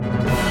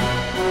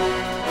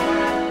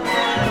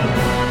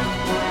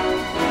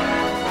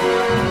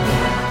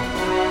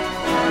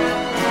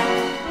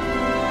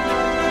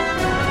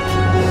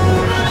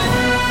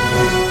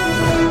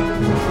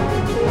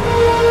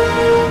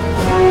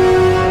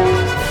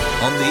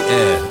On the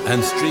air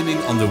and streaming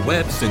on the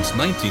web since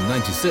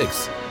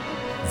 1996,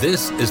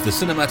 this is the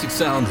Cinematic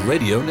Sound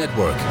Radio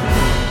Network.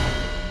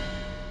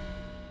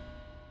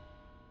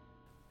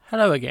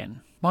 Hello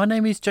again. My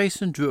name is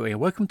Jason Drury and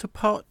welcome to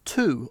part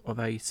 2 of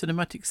a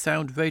Cinematic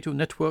Sound Radio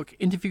Network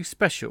interview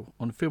special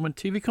on film and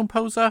TV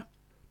composer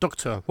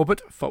Dr.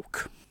 Robert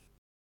Falk.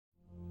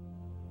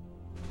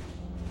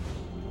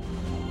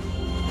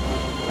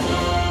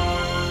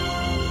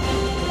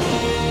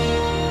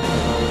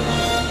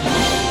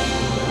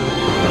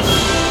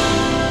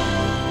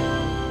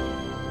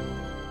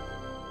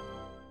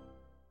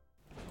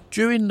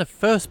 During the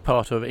first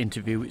part of our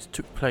interview, which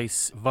took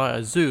place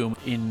via Zoom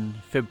in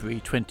February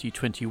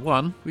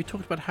 2021, we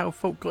talked about how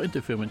Falk got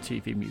into film and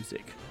TV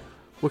music,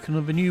 working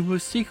on the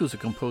numerous sequels the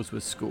composer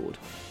has scored,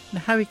 and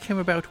how he came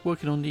about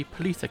working on the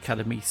Police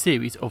Academy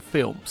series of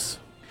films.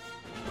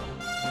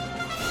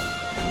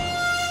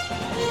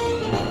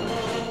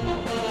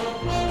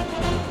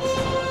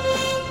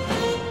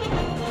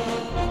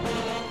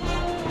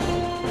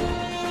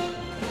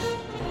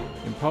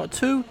 In part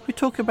 2, we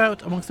talk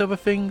about, amongst other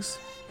things,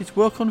 his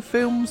work on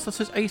films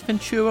such as Ace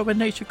Ventura When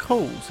Nature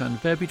Calls and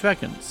There Be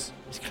Dragons,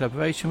 his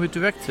collaboration with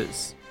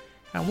directors,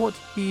 and what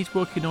he is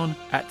working on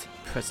at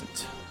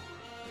present.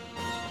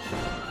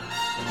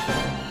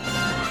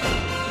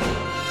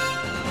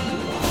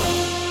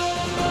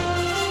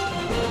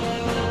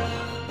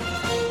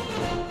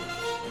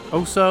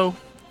 Also,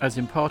 as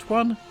in part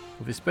 1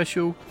 of this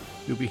special,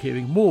 you'll be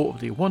hearing more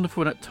of the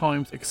wonderful and at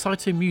times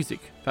exciting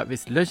music that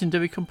this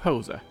legendary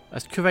composer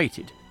has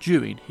created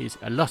during his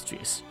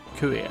illustrious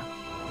career.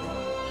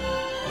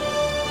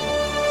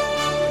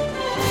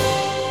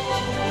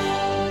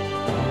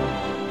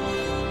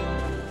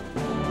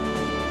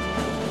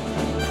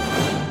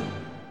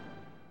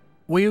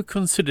 Were you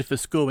considered for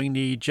scoring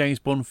the James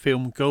Bond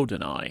film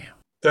GoldenEye?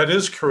 That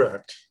is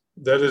correct.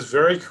 That is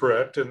very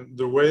correct. And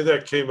the way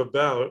that came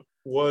about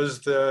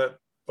was that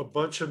a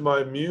bunch of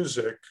my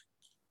music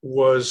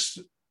was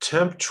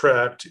temp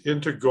tracked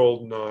into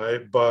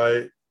GoldenEye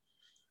by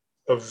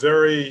a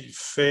very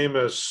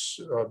famous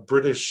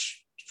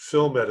British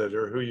film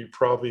editor who you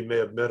probably may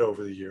have met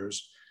over the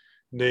years,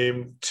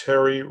 named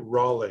Terry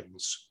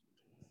Rawlings,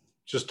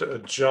 just a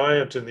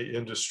giant in the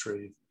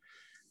industry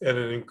and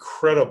an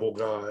incredible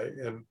guy.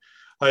 And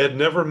I had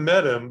never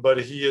met him, but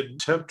he had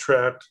temp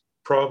tracked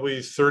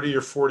probably 30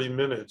 or 40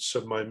 minutes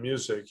of my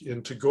music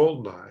into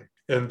GoldenEye.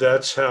 And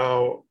that's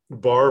how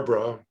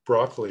Barbara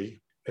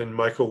Broccoli and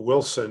Michael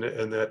Wilson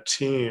and that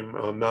team,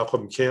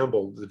 Malcolm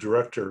Campbell, the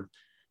director,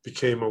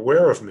 became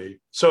aware of me.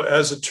 So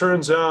as it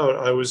turns out,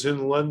 I was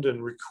in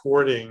London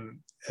recording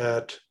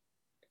at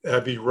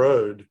Abbey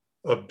Road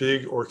a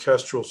big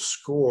orchestral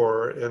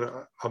score, and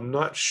I'm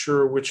not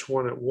sure which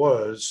one it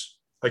was.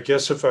 I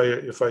guess if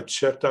I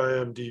checked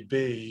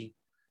IMDb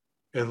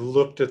and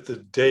looked at the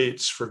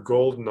dates for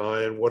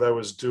GoldenEye and what I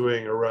was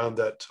doing around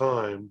that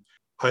time,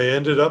 I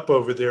ended up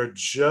over there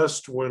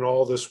just when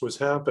all this was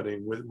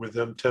happening with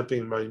them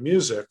temping my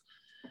music.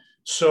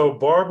 So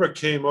Barbara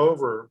came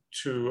over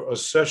to a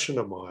session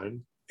of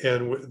mine,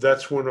 and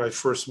that's when I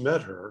first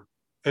met her.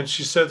 And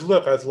she said,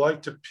 look, I'd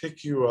like to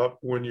pick you up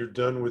when you're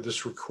done with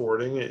this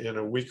recording in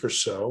a week or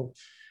so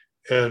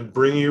and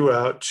bring you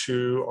out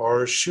to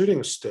our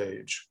shooting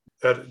stage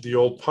at the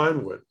old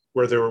Pinewood,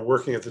 where they were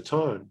working at the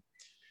time.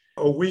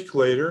 A week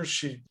later,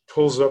 she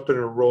pulls up in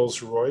a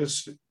Rolls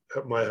Royce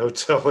at my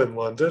hotel in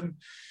London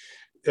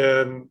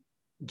and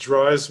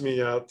drives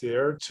me out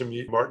there to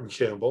meet Martin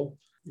Campbell.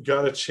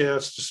 Got a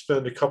chance to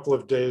spend a couple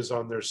of days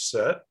on their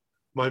set.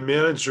 My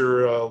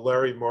manager,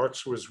 Larry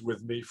Marks, was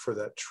with me for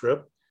that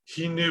trip.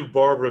 He knew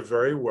Barbara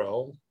very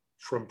well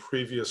from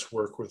previous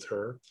work with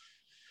her.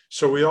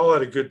 So we all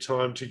had a good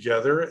time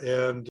together.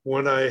 And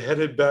when I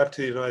headed back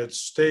to the United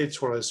States,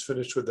 when I was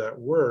finished with that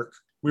work,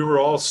 we were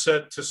all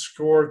set to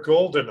score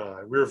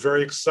GoldenEye. We were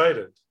very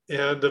excited.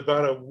 And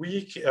about a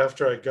week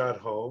after I got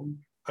home,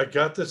 I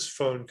got this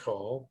phone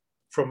call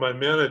from my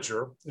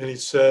manager, and he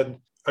said,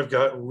 I've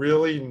got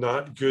really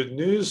not good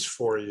news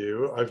for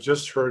you. I've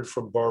just heard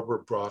from Barbara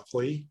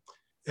Broccoli,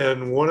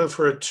 and one of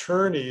her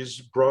attorneys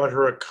brought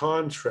her a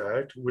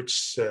contract which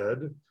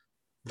said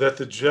that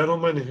the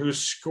gentleman who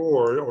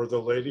scored, or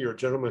the lady or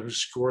gentleman who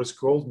scores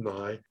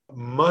GoldenEye,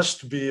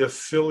 must be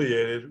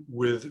affiliated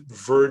with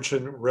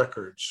Virgin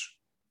Records,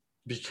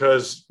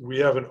 because we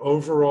have an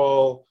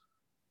overall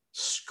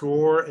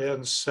score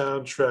and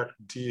soundtrack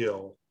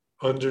deal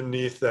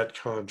underneath that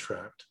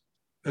contract.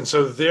 And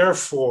so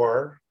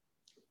therefore,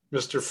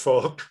 Mr.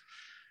 Falk,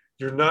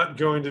 you're not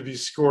going to be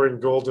scoring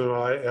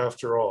GoldenEye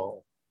after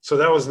all. So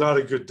that was not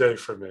a good day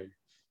for me,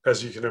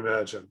 as you can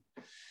imagine.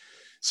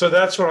 So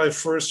that's when I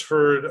first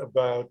heard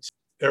about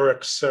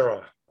Eric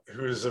Serra,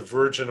 who is a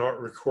Virgin art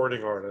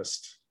recording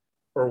artist,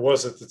 or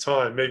was at the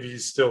time, maybe he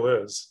still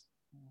is,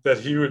 that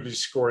he would be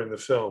scoring the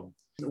film.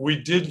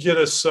 We did get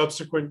a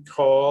subsequent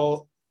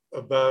call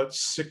about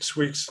 6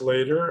 weeks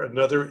later,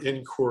 another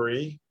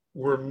inquiry.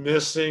 We're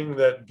missing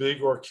that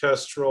big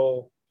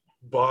orchestral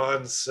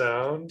Bond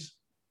sound.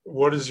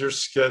 What is your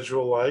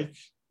schedule like?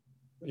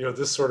 You know,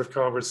 this sort of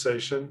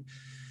conversation.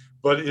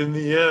 But in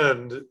the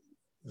end,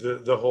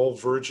 the whole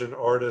Virgin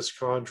artist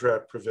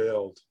contract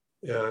prevailed.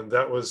 And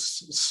that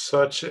was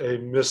such a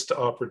missed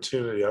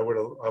opportunity. I'm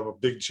a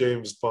big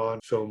James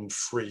Bond film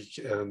freak.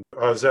 And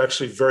I was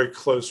actually very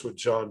close with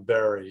John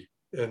Barry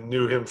and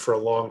knew him for a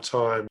long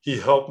time. He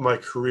helped my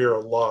career a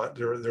lot.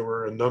 There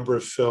were a number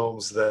of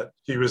films that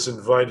he was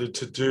invited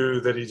to do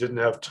that he didn't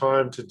have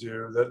time to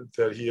do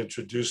that he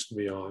introduced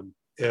me on.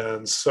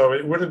 And so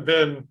it would have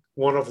been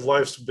one of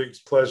life's big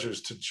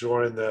pleasures to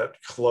join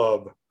that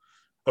club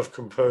of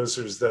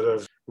composers that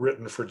have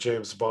written for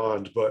James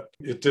Bond, but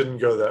it didn't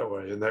go that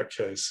way in that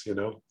case,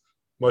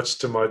 much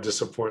to my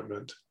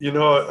disappointment.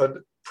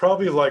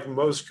 Probably like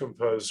most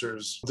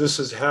composers, this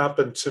has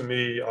happened to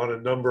me on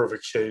a number of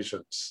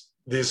occasions,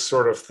 these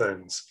sort of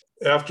things.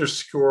 After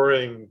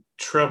scoring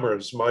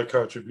Tremors, my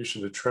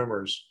contribution to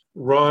Tremors,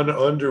 Ron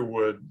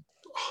Underwood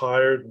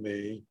hired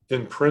me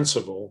in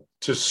principle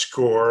to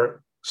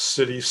score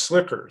City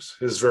Slickers,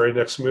 his very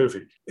next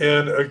movie.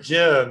 And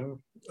again,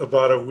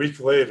 about a week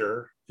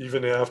later,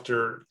 even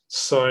after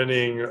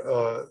signing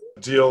a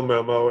deal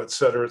memo, et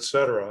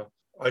cetera,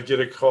 I get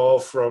a call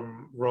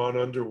from Ron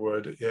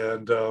Underwood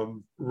and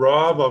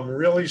Rob, I'm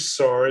really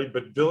sorry,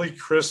 but Billy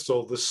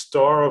Crystal, the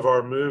star of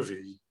our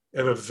movie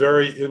and a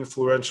very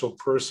influential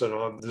person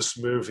on this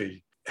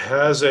movie,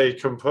 has a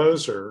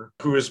composer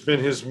who has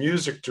been his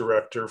music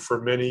director for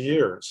many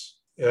years.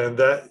 And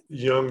that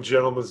young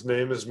gentleman's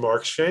name is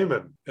Mark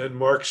Shaman. And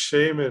Mark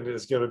Shaman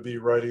is going to be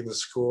writing the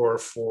score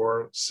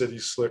for City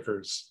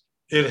Slickers.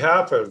 It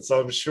happens.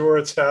 I'm sure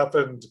it's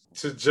happened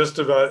to just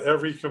about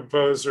every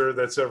composer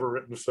that's ever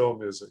written film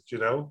music,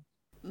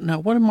 Now,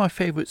 one of my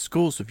favourite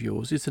scores of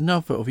yours is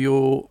another of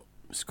your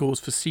scores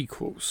for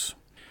sequels.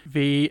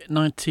 The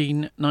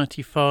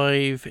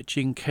 1995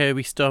 Jim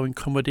Carrey starring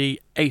comedy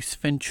Ace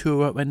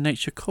Ventura When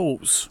Nature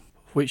Calls,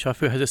 which I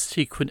feel has a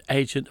secret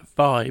agent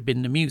vibe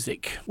in the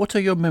music. What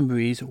are your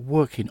memories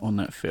working on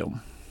that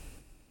film?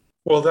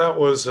 Well, that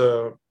was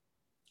a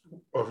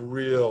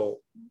real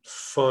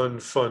fun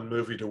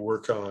movie to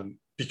work on.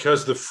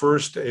 Because the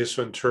first Ace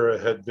Ventura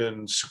had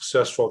been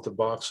successful at the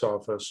box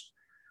office,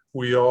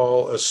 we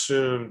all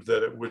assumed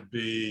that it would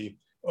be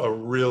a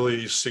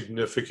really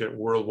significant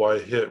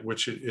worldwide hit,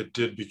 which it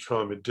did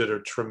become. It did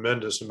a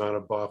tremendous amount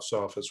of box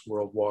office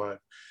worldwide.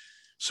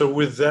 So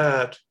with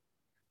that,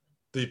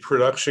 the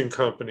production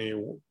company,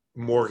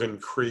 Morgan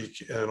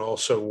Creek, and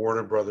also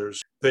Warner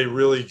Brothers, they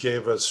really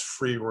gave us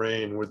free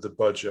rein with the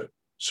budget.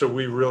 So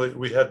we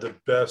had the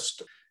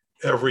best,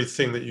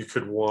 everything that you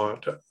could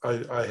want.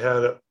 I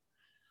had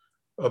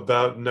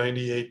about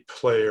 98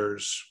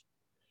 players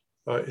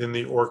in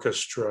the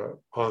orchestra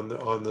on the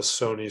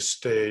Sony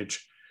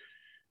stage.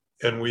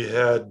 And we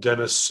had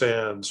Dennis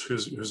Sands,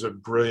 who's a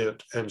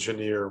brilliant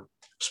engineer,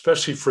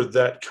 especially for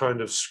that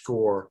kind of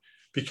score,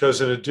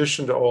 because in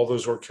addition to all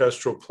those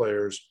orchestral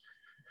players,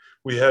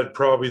 we had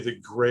probably the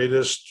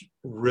greatest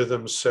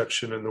rhythm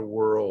section in the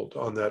world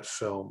on that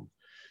film.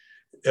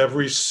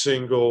 Every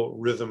single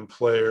rhythm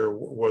player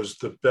was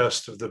the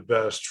best of the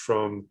best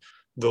from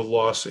the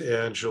Los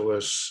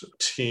Angeles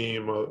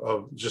team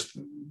of just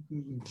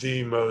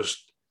the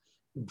most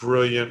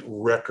brilliant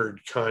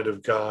record kind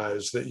of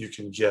guys that you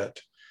can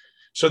get.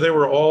 So they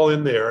were all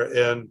in there.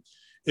 And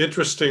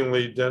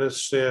interestingly,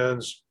 Dennis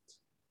Sands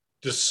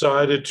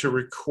decided to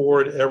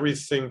record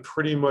everything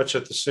pretty much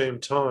at the same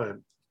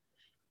time,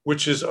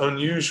 which is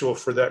unusual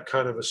for that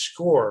kind of a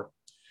score.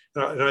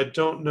 And I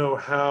don't know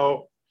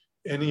how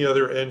any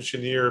other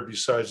engineer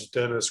besides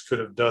Dennis could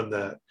have done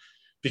that,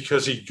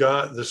 because he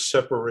got the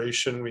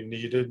separation we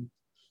needed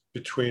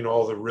between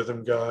all the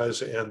rhythm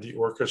guys and the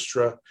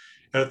orchestra.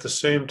 And at the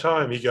same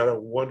time, he got a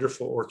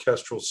wonderful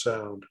orchestral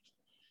sound.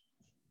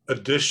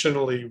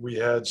 Additionally, we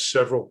had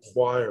several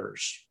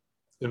choirs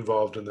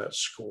involved in that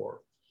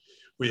score.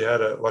 We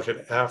had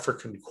an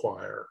African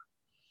choir,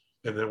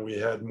 and then we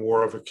had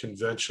more of a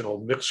conventional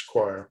mixed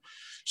choir.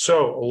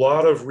 So a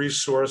lot of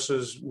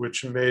resources,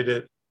 which made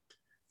it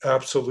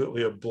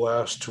absolutely a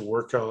blast to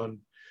work on.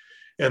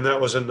 And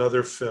that was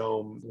another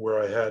film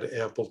where I had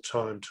ample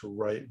time to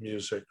write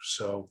music.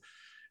 So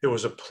it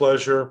was a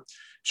pleasure.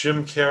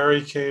 Jim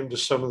Carrey came to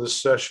some of the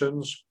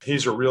sessions.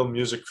 He's a real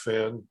music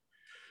fan.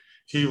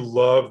 He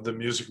loved the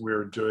music we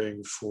were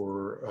doing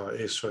for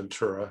Ace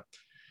Ventura.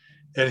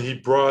 And he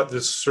brought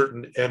this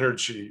certain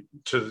energy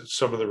to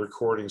some of the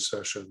recording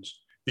sessions,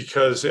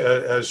 because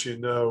as you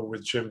know,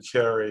 with Jim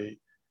Carrey,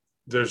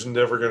 there's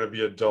never going to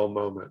be a dull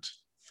moment.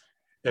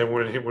 And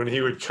when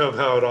he would come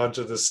out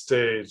onto the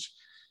stage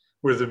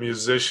with the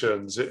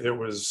musicians, it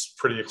was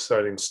pretty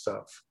exciting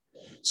stuff.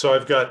 So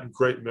I've got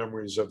great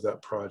memories of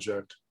that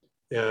project.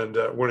 And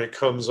when it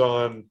comes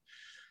on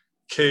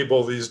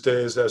cable these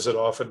days, as it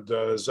often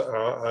does,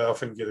 I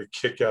often get a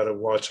kick out of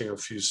watching a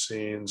few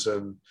scenes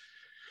and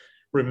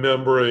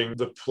remembering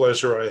the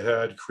pleasure I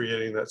had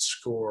creating that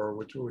score,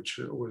 which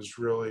was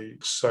really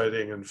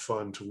exciting and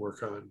fun to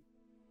work on.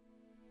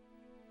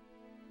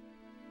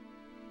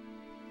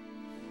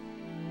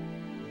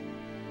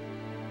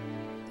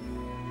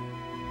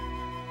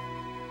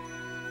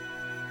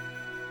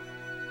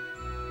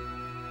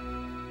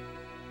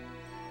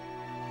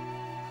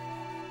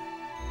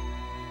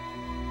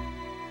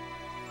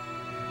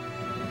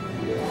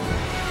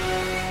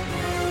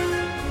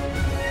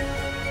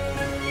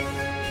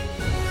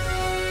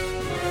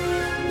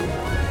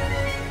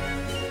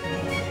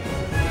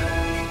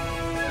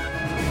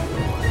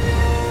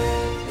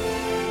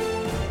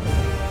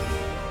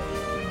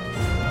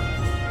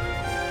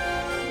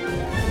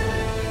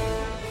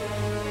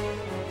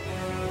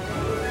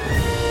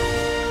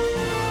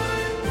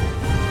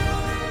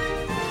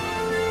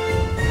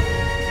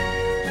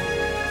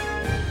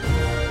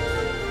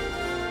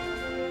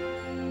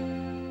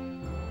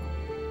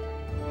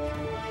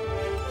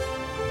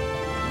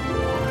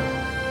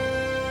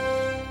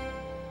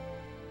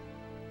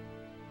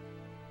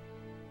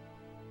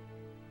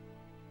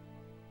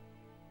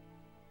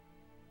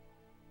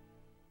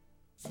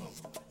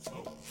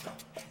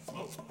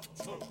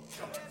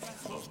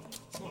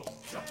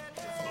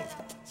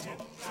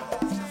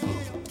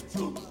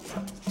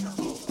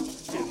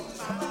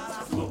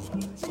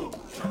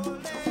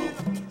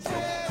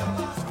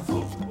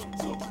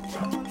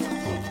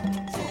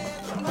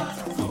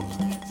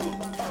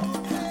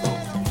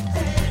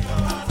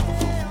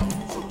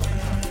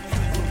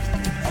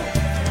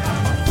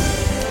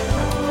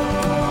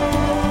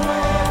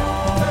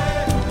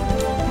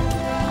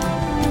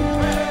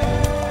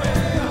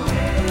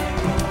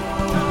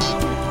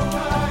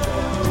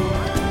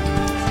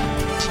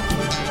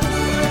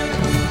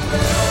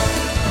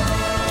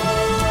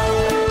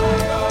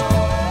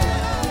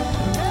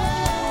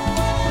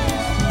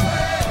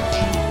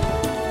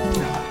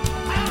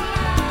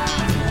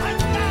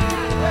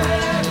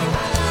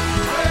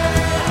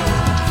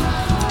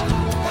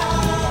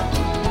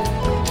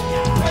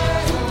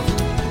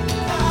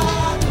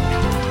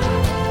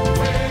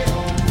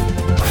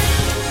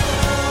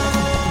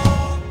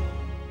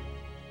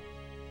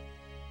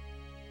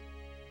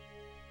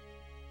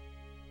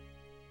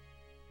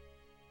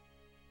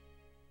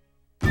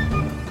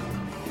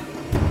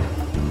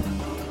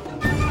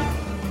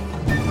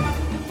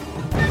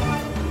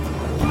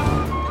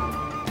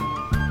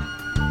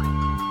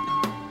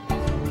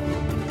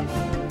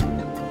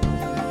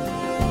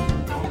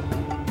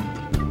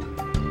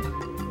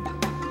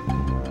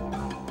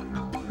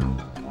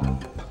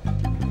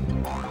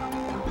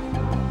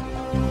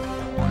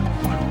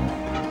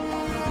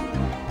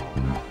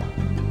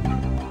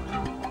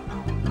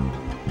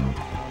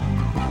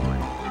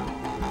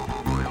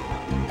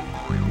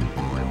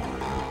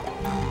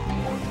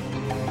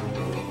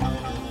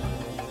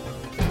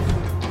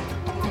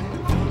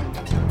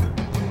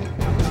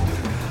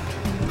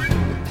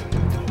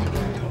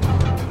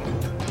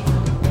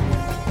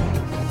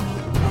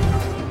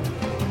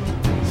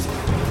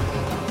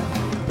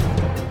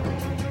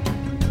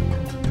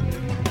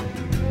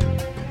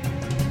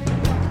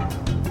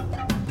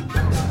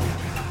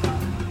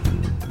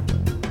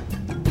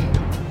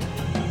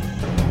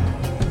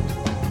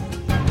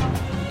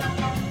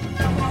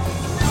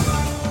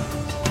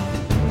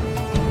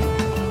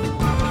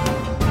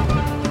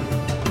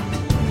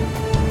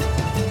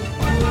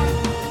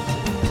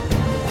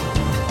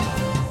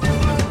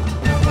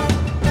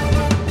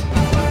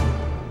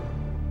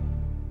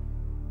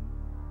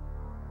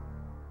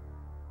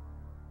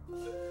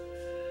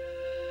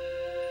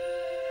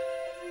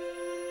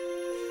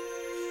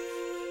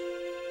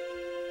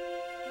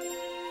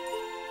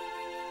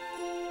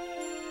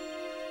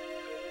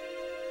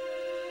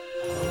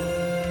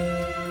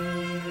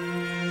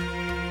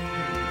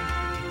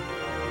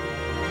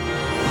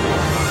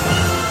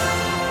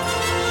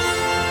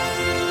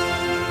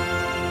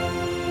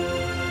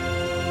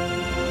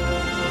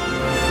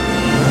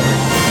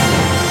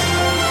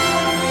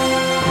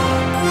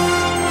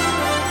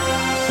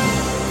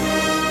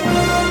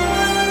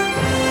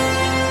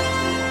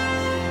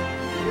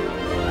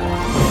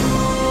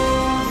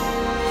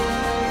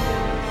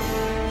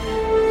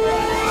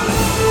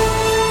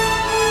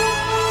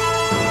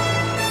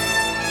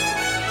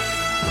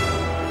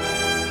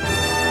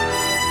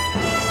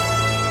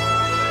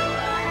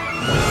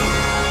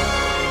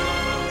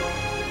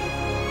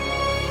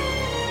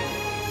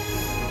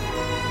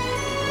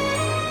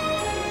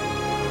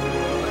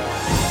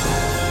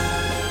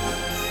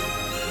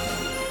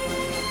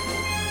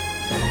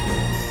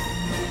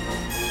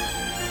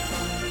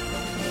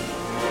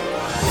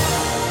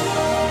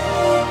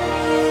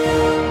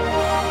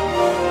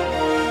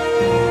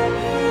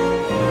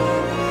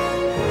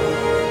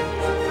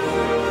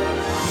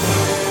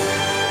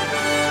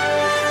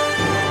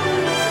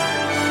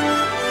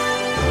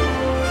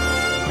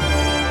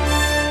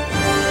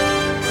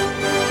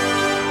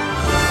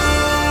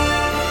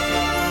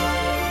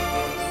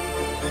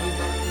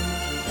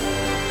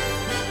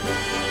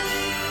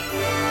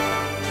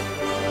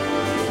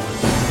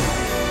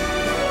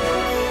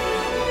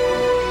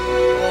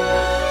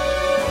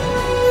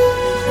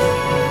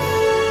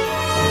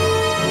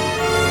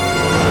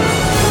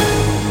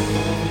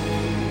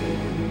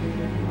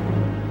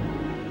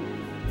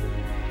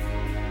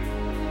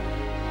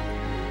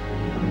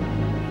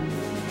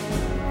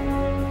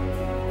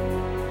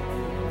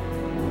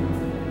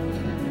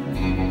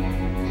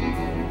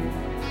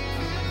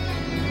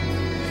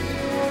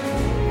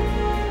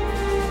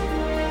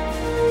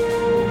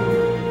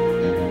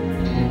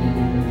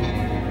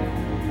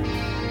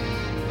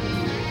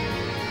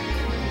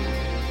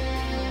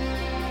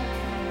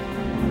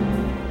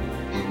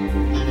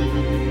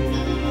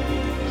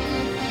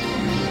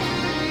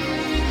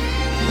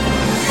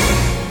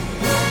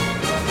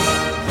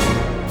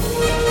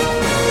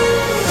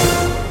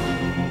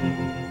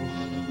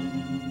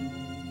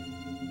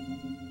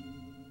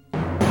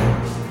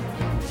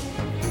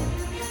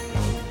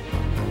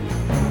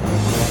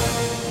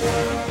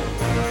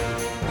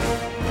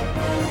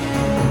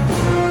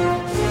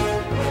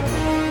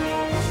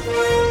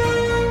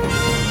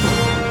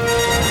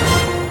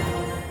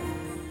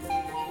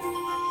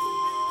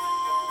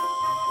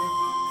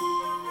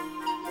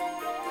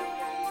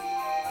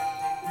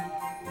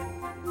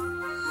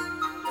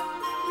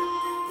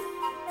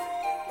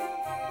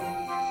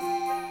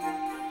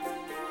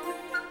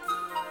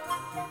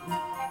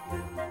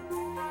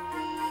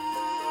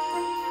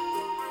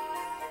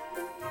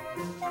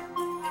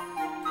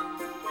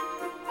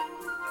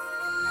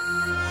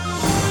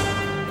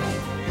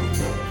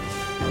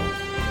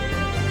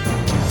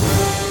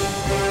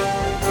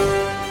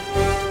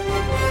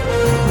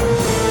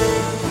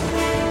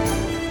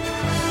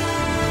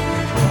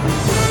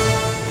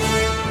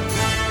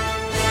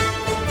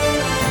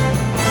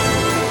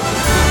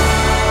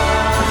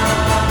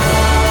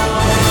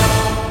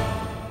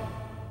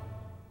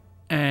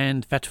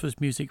 That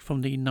was music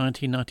from the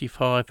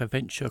 1995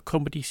 adventure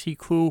comedy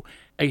sequel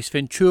Ace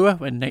Ventura: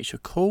 When Nature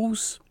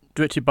Calls,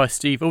 directed by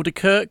Steve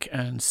Aldekirk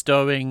and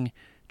starring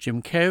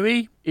Jim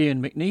Carrey,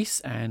 Ian McNeice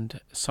and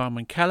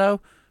Simon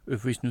Callow,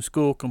 with original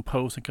score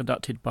composed and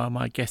conducted by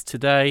my guest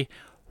today,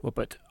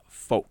 Robert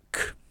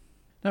Falk.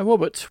 Now,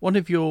 Robert, one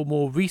of your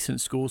more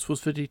recent scores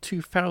was for the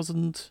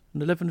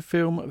 2011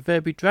 film There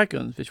Be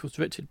Dragons, which was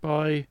directed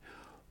by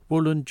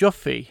Roland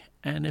Joffe.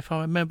 And if I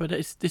remember,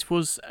 this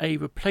was a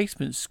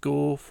replacement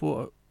score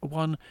for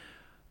one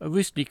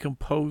originally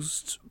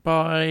composed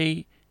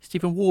by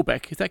Stephen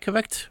Warbeck. Is that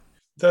correct?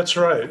 That's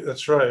right.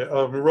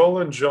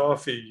 Roland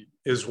Joffe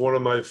is one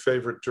of my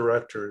favorite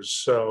directors.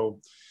 So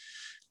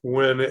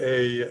when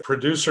a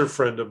producer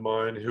friend of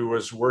mine who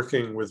was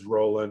working with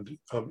Roland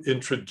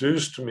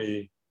introduced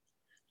me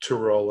to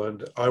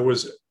Roland, I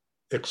was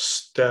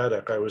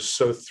ecstatic. I was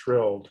so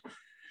thrilled.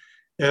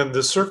 And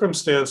the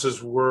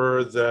circumstances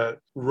were that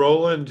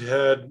Roland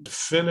had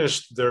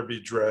finished There Be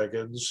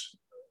Dragons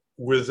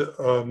with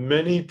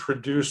many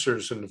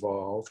producers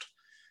involved,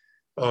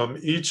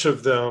 each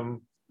of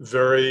them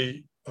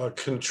very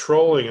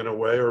controlling in a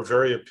way, or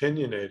very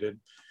opinionated.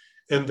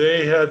 And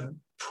they had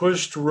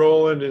pushed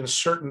Roland in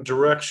certain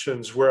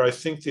directions where I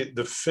think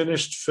the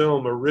finished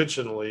film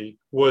originally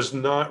was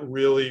not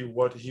really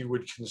what he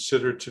would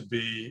consider to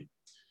be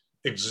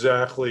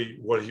exactly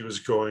what he was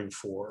going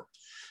for.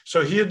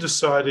 So he had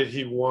decided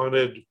he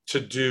wanted to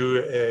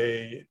do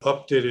a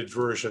updated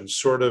version,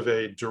 sort of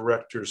a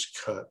director's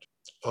cut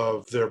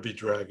of There Be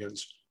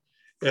Dragons.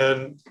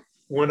 And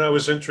when I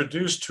was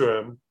introduced to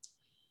him,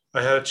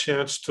 I had a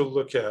chance to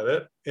look at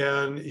it.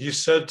 And he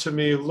said to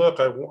me, look,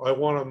 I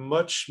want a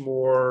much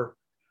more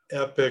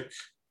epic,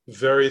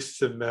 very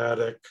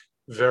thematic,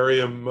 very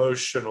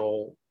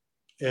emotional,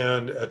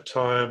 and at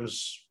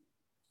times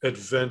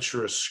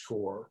adventurous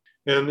score.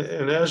 And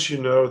as you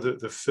know,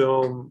 the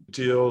film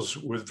deals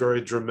with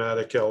very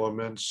dramatic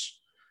elements,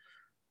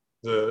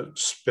 the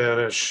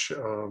Spanish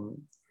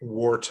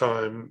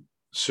wartime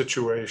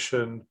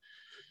situation.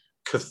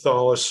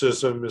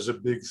 Catholicism is a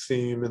big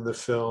theme in the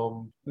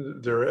film.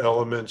 There are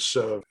elements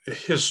of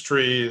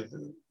history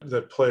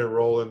that play a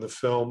role in the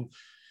film,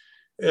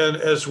 and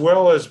as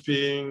well as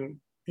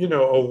being,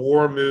 a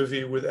war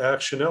movie with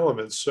action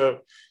elements.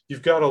 So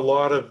you've got a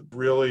lot of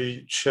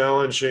really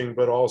challenging,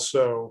 but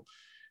also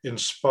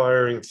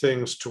inspiring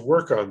things to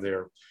work on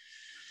there.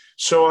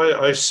 So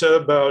I set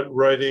about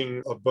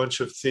writing a bunch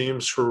of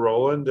themes for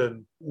Roland,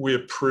 and we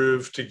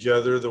approved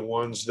together the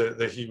ones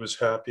that he was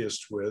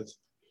happiest with.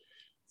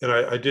 And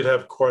I did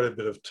have quite a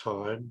bit of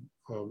time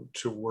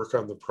to work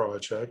on the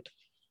project.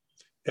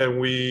 And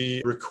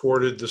we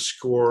recorded the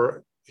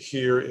score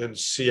here in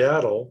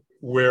Seattle,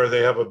 where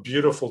they have a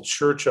beautiful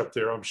church up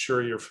there. I'm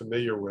sure you're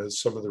familiar with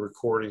some of the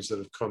recordings that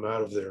have come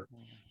out of there,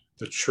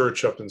 the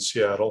church up in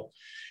Seattle,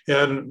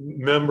 and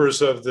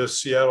members of the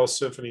Seattle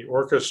Symphony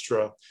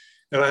Orchestra.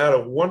 And I had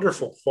a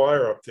wonderful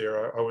choir up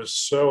there. I was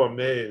so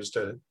amazed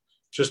at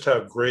just how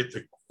great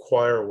the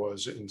choir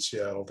was in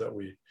Seattle that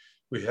we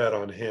had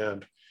on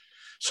hand.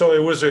 So it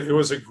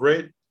was a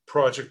great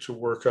project to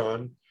work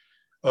on.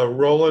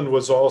 Roland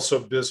was also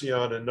busy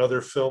on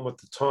another film at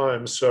the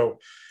time, so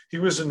he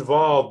was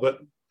involved, but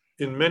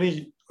in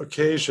many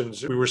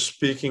occasions we were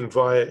speaking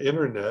via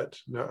internet.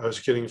 I was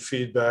getting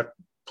feedback,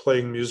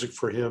 playing music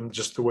for him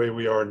just the way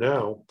we are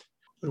now.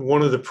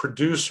 One of the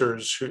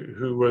producers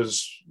who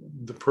was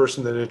the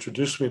person that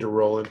introduced me to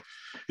Roland,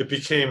 it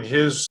became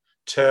his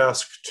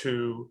task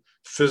to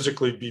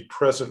physically be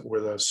present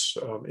with us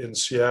in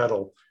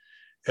Seattle.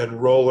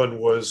 And Roland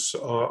was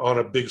on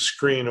a big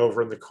screen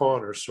over in the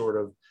corner, sort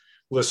of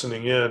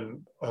listening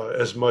in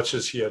as much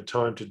as he had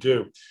time to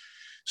do.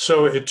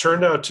 So it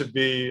turned out to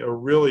be a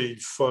really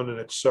fun and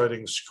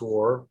exciting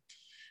score.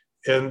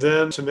 And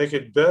then to make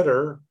it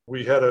better,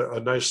 we had a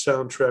nice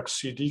soundtrack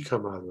CD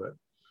come out of it,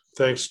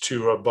 thanks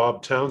to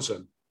Bob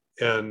Townsend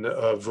and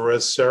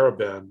Varese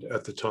Sarabande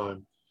at the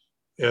time.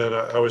 And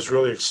I was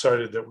really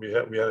excited that we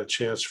had a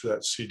chance for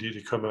that CD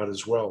to come out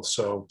as well.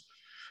 So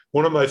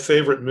one of my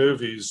favorite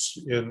movies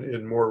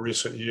in more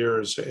recent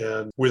years,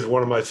 and with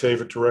one of my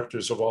favorite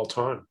directors of all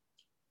time.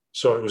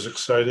 So it was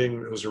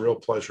exciting. It was a real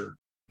pleasure.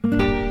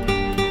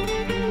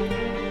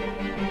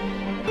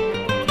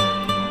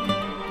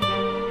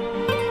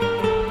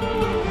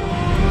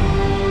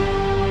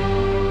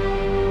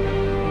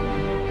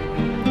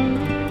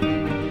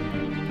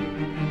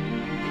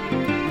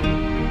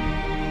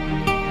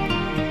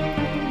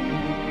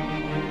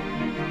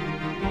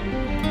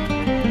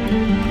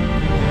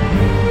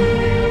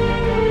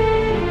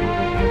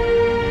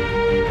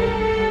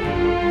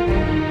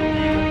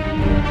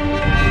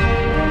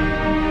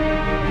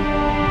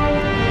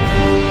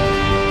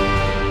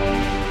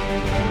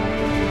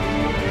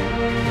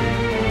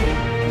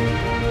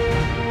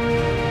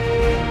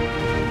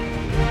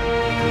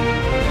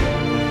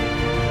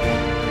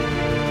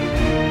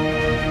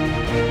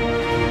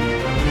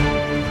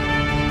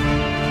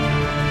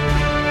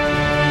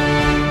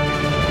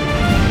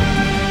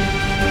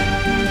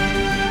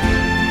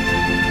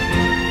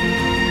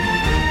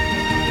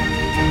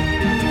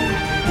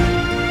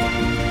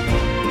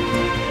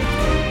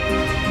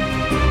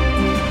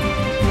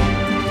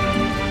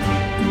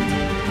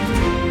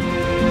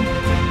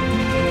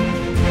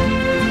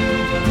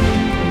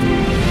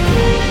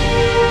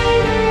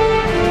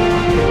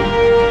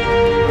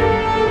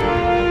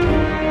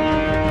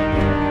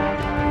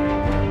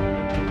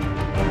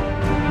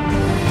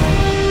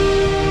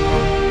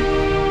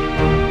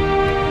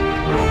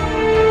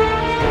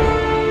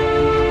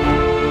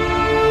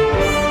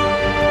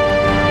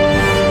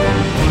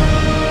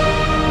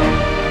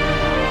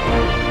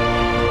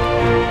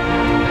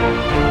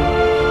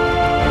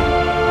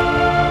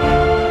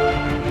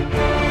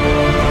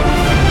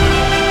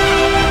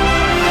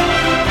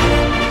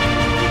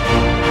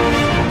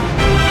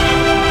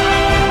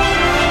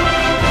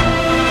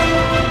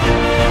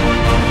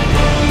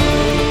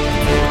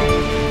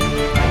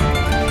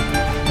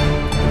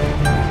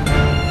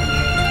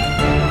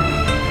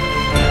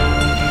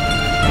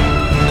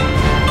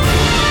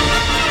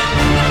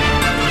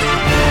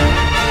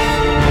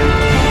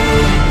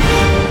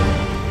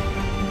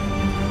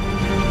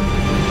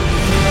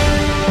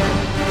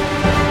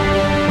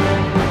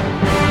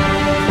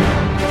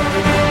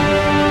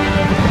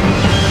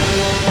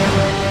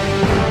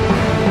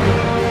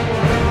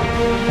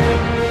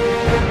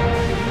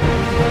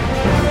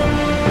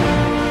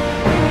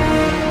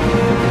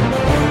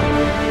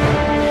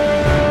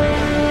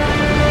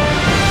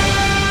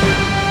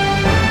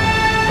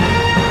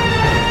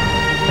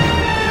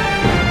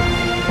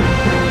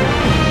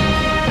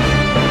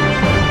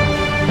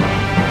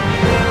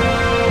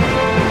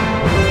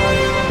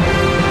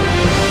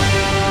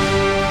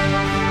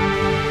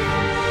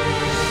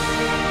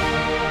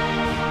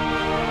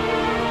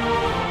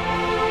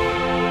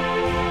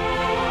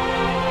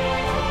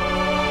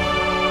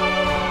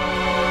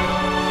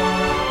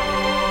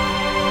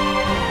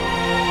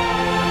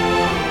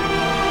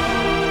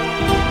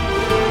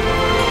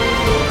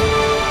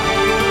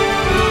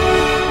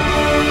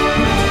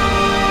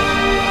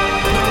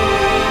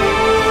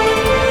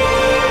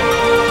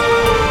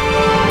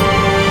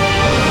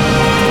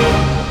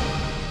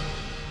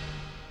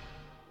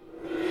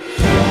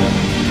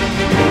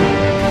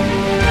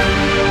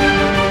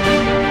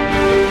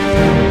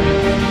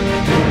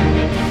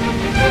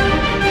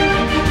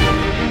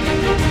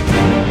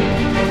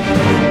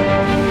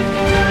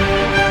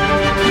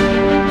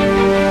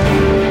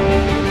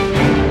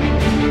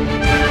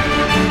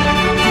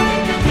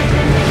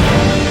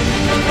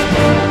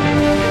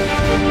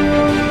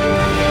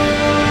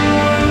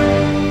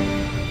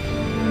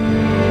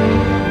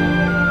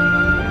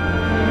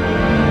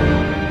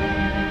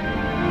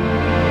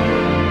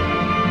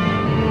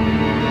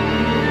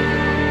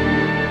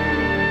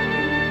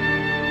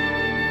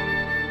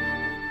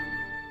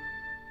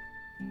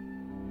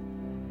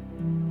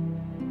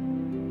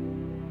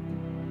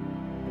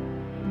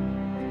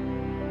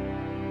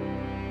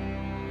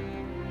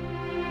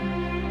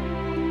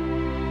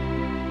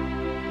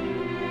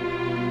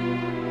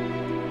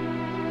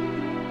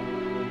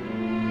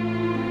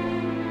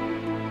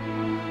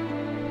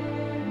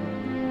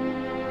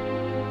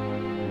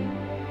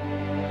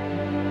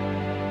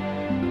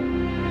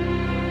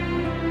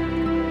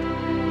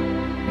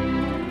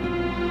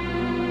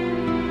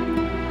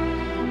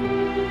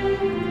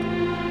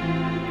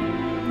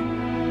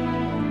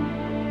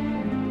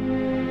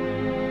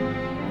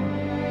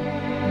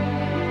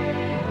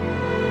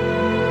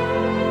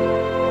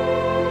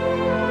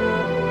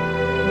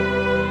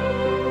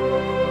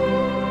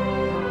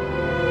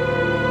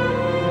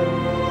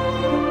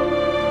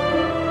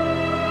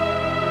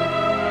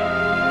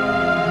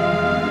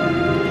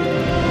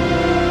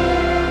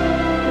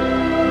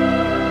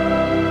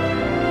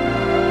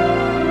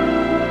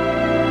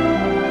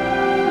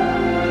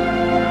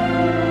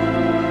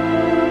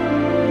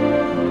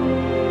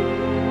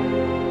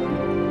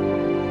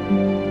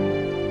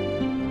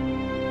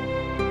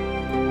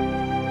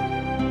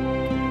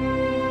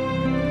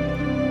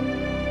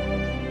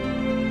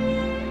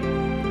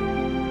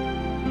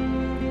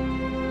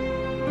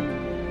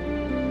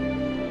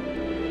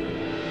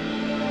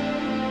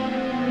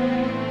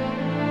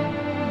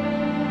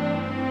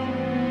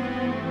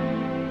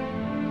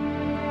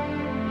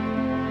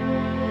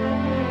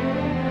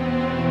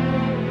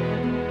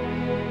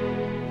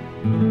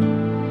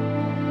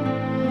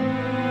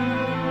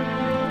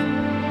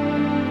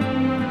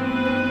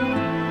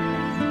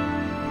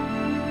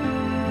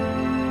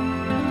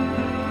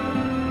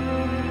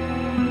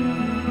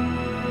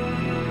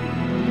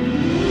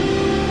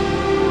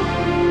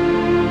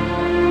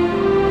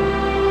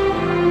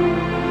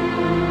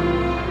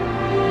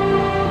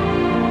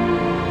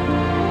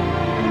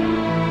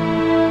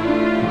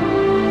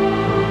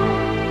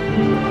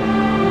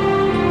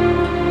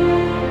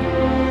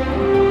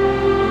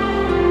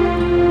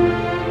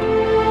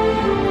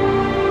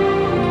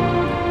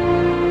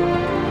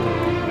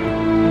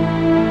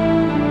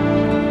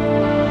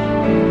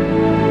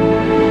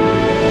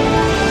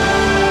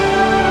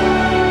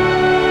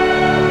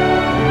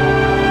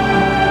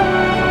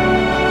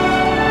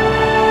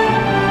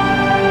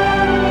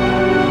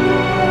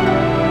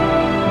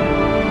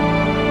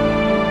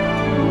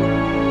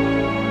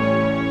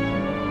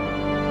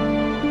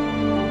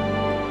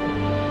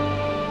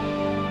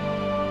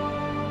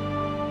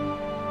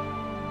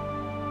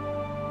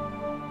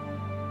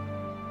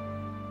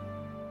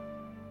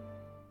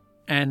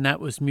 And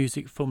that was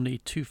music from the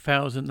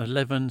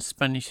 2011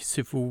 Spanish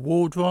Civil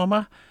War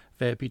drama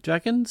There Be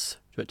Dragons,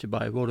 directed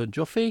by Roland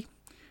Joffe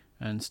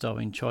and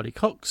starring Charlie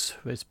Cox,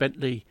 Wes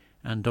Bentley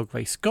and Doug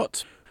Ray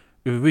Scott,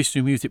 with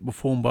original music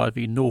performed by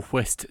the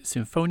Northwest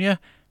Sinfonia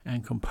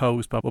and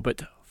composed by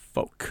Robert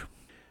Folk.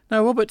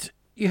 Now, Robert,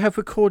 you have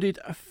recorded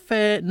a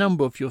fair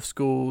number of your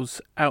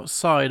scores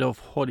outside of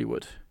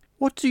Hollywood.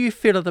 What do you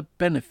feel are the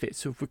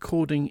benefits of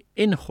recording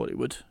in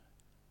Hollywood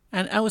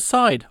and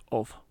outside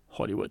of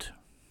Hollywood?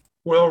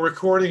 Well,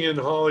 recording in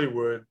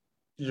Hollywood,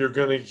 you're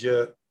going to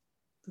get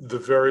the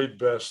very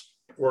best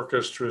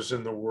orchestras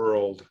in the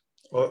world,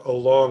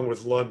 along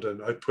with London.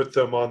 I put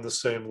them on the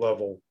same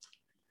level.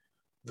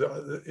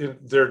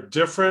 They're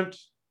different,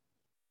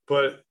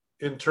 but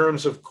in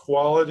terms of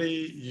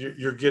quality,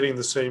 you're getting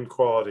the same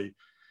quality.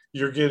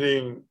 You're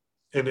getting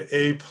an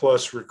A+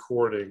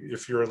 recording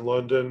if you're in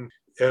London,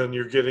 and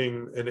you're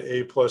getting an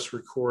A+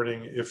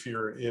 recording if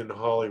you're in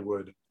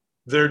Hollywood.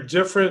 They're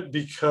different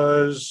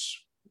because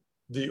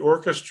the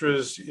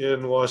orchestras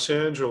in Los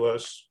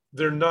Angeles,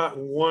 they're not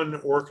one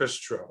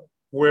orchestra.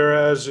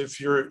 Whereas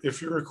if you're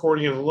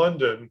recording in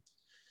London,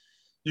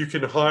 you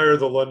can hire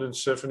the London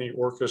Symphony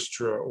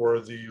Orchestra or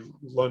the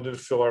London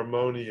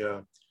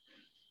Philharmonia,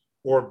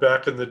 or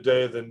back in the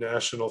day, the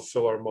National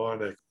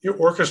Philharmonic.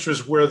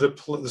 Orchestras where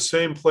the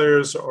same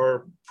players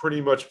are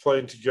pretty much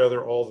playing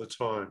together all the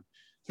time.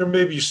 There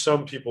may be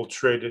some people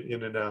traded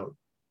in and out,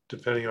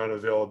 depending on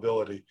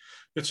availability.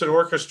 It's an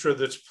orchestra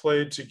that's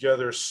played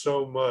together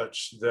so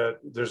much that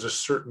there's a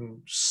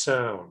certain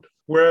sound.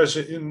 Whereas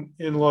in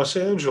Los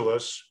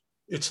Angeles,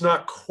 it's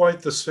not quite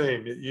the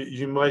same.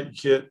 You might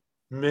get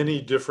many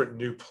different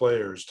new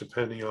players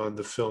depending on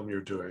the film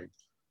you're doing,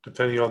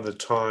 depending on the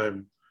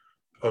time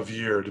of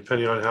year,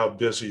 depending on how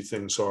busy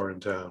things are in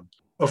town.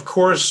 Of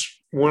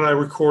course, when I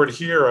record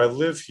here, I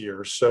live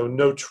here, so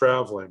no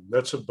traveling.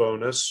 That's a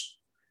bonus.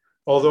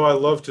 Although I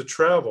love to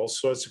travel,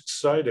 so it's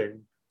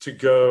exciting to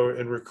go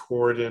and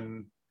record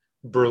in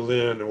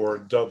Berlin or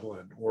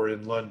Dublin or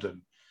in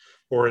London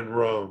or in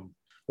Rome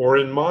or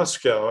in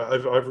Moscow.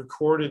 I've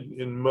recorded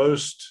in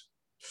most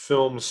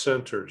film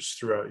centers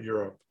throughout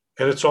Europe.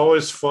 And it's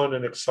always fun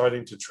and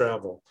exciting to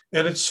travel.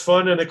 And it's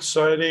fun and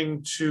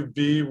exciting to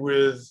be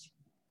with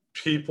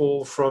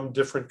people from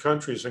different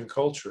countries and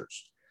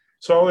cultures.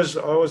 So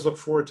I always look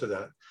forward to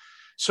that.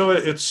 So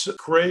it's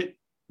great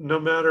no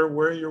matter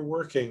where you're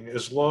working,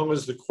 as long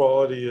as the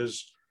quality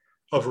is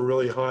of a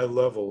really high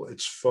level.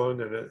 It's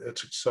fun and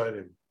it's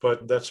exciting.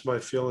 But that's my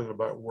feeling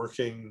about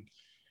working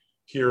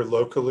here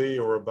locally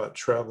or about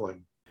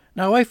traveling.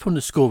 Now, away from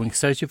the scoring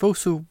stage, you've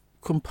also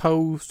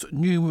composed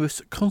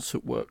numerous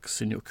concert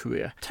works in your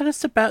career. Tell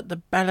us about the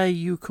ballet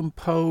you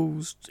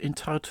composed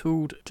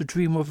entitled To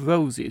Dream of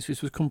Roses,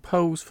 which was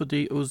composed for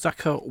the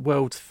Osaka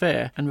World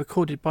Fair and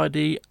recorded by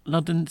the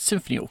London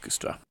Symphony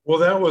Orchestra. Well,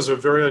 that was a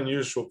very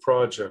unusual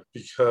project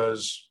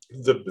because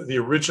the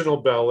original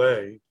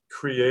ballet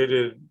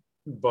created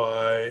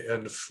by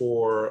and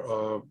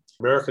for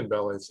American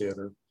Ballet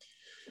Theatre,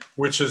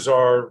 which is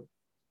our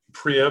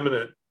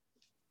preeminent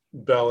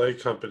ballet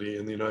company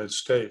in the United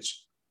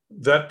States.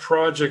 That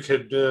project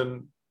had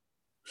been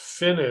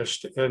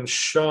finished and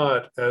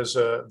shot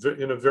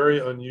in a very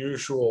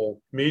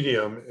unusual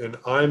medium, an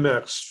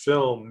IMAX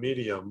film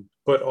medium,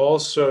 but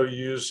also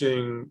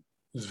using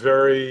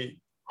very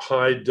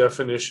high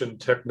definition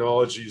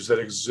technologies that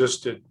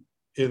existed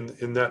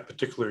in that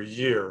particular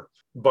year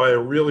by a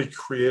really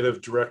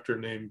creative director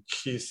named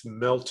Keith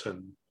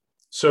Melton.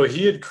 So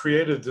he had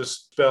created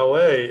this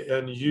ballet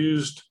and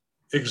used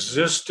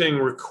existing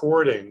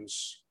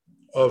recordings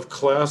of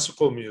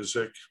classical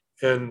music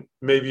and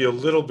maybe a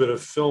little bit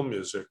of film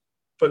music,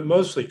 but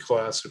mostly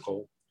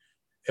classical,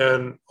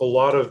 and a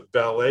lot of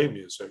ballet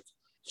music,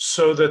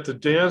 so that the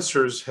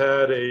dancers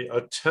had a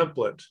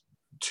template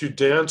to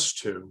dance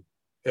to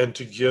and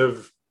to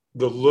give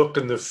the look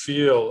and the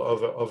feel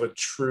of a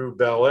true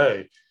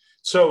ballet.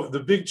 So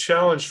the big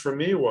challenge for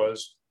me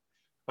was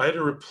I had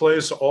to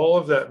replace all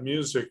of that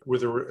music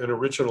with an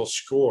original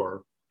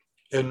score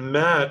and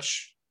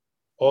match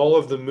all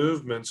of the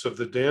movements of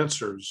the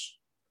dancers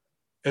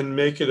and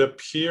make it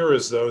appear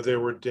as though they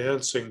were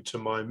dancing to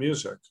my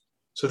music.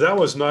 So that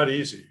was not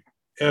easy.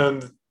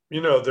 And,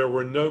 there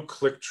were no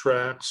click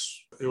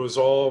tracks. It was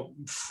all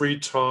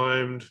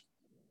free-timed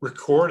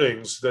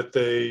recordings that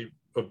they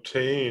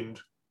obtained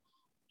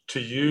to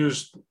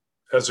use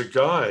as a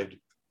guide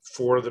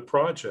for the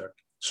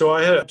project. So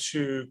I had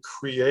to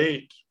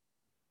create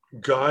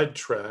guide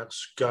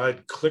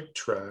click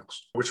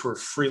tracks, which were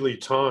freely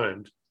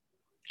timed,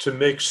 to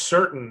make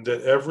certain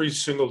that every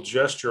single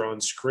gesture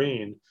on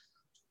screen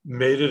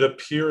made it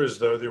appear as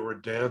though they were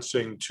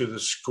dancing to the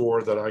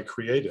score that I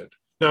created.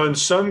 Now, in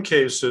some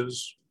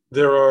cases,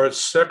 there are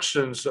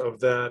sections of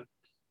that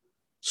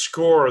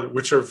score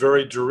which are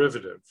very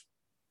derivative,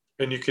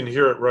 and you can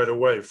hear it right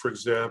away. For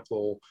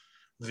example,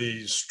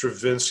 the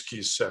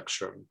Stravinsky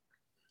section,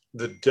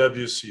 the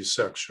Debussy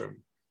section.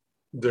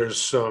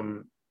 There's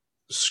some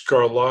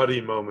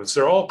Scarlatti moments.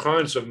 There are all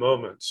kinds of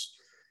moments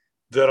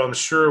that I'm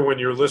sure when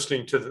you're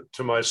listening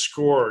to my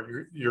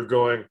score, you're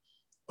going,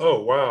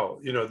 oh, wow,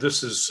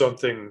 this is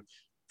something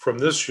from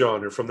this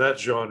genre, from that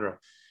genre.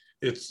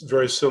 It's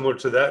very similar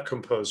to that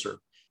composer.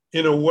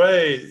 In a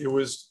way, it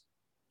was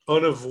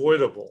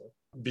unavoidable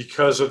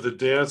because of the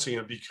dancing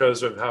and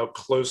because of how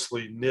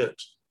closely knit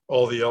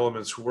all the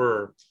elements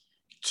were,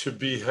 to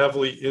be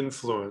heavily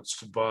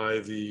influenced by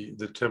the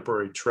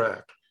temporary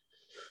track.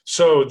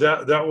 So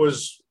that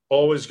was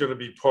always going to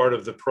be part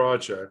of the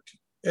project.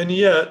 And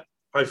yet,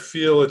 I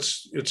feel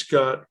it's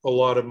got a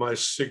lot of my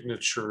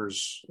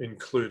signatures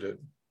included.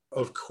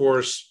 Of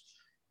course,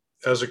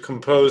 as a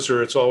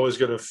composer, it's always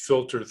going to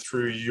filter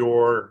through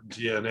your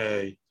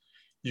DNA,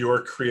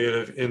 your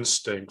creative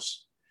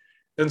instincts.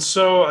 And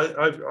so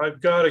I've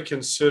got to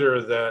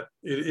consider that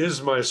it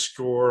is my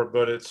score,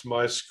 but it's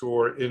my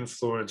score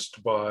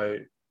influenced by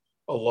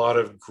a lot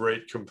of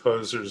great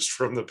composers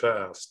from the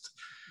past.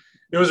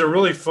 It was a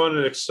really fun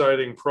and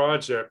exciting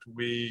project.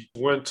 We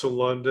went to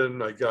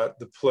London. I got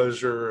the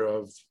pleasure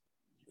of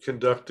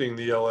conducting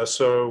the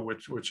LSO,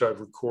 which I've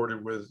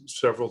recorded with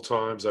several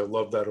times. I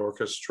love that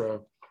orchestra,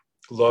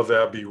 love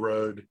Abbey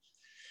Road.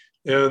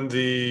 And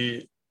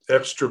the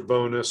extra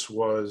bonus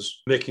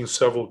was making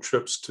several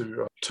trips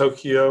to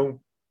Tokyo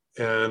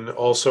and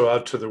also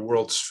out to the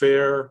World's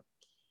Fair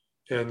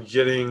and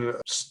getting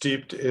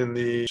steeped in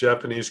the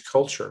Japanese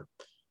culture.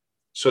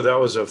 So that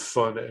was a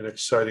fun and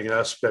exciting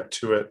aspect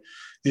to it.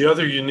 The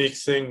other unique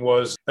thing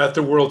was at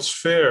the World's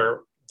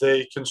Fair,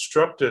 they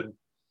constructed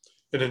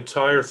an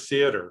entire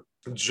theater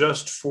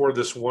just for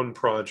this one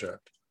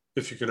project,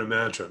 if you can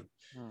imagine.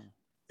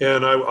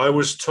 And I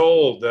was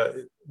told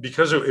that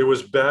because it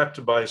was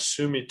backed by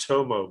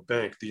Sumitomo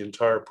Bank, the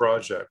entire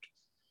project,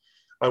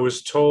 I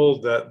was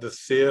told that the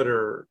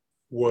theater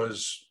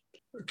was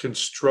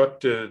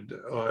constructed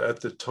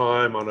at the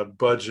time on a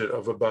budget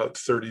of about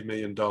 $30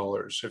 million,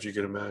 if you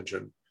can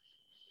imagine.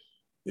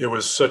 It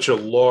was such a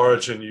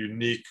large and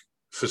unique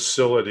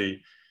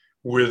facility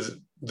with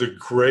the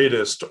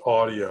greatest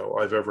audio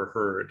I've ever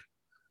heard.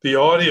 The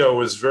audio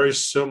was very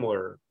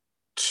similar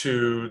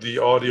to the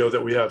audio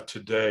that we have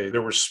today.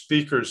 There were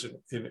speakers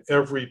in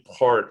every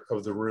part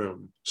of the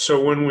room.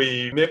 So when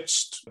we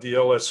mixed the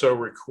LSO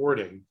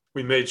recording,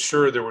 we made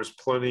sure there was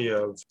plenty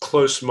of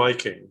close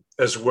miking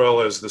as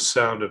well as the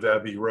sound of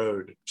Abbey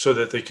Road so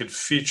that they could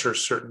feature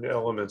certain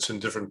elements in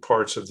different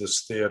parts of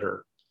this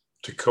theater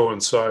to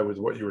coincide with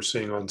what you were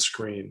seeing on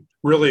screen.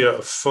 Really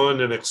a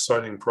fun and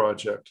exciting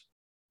project.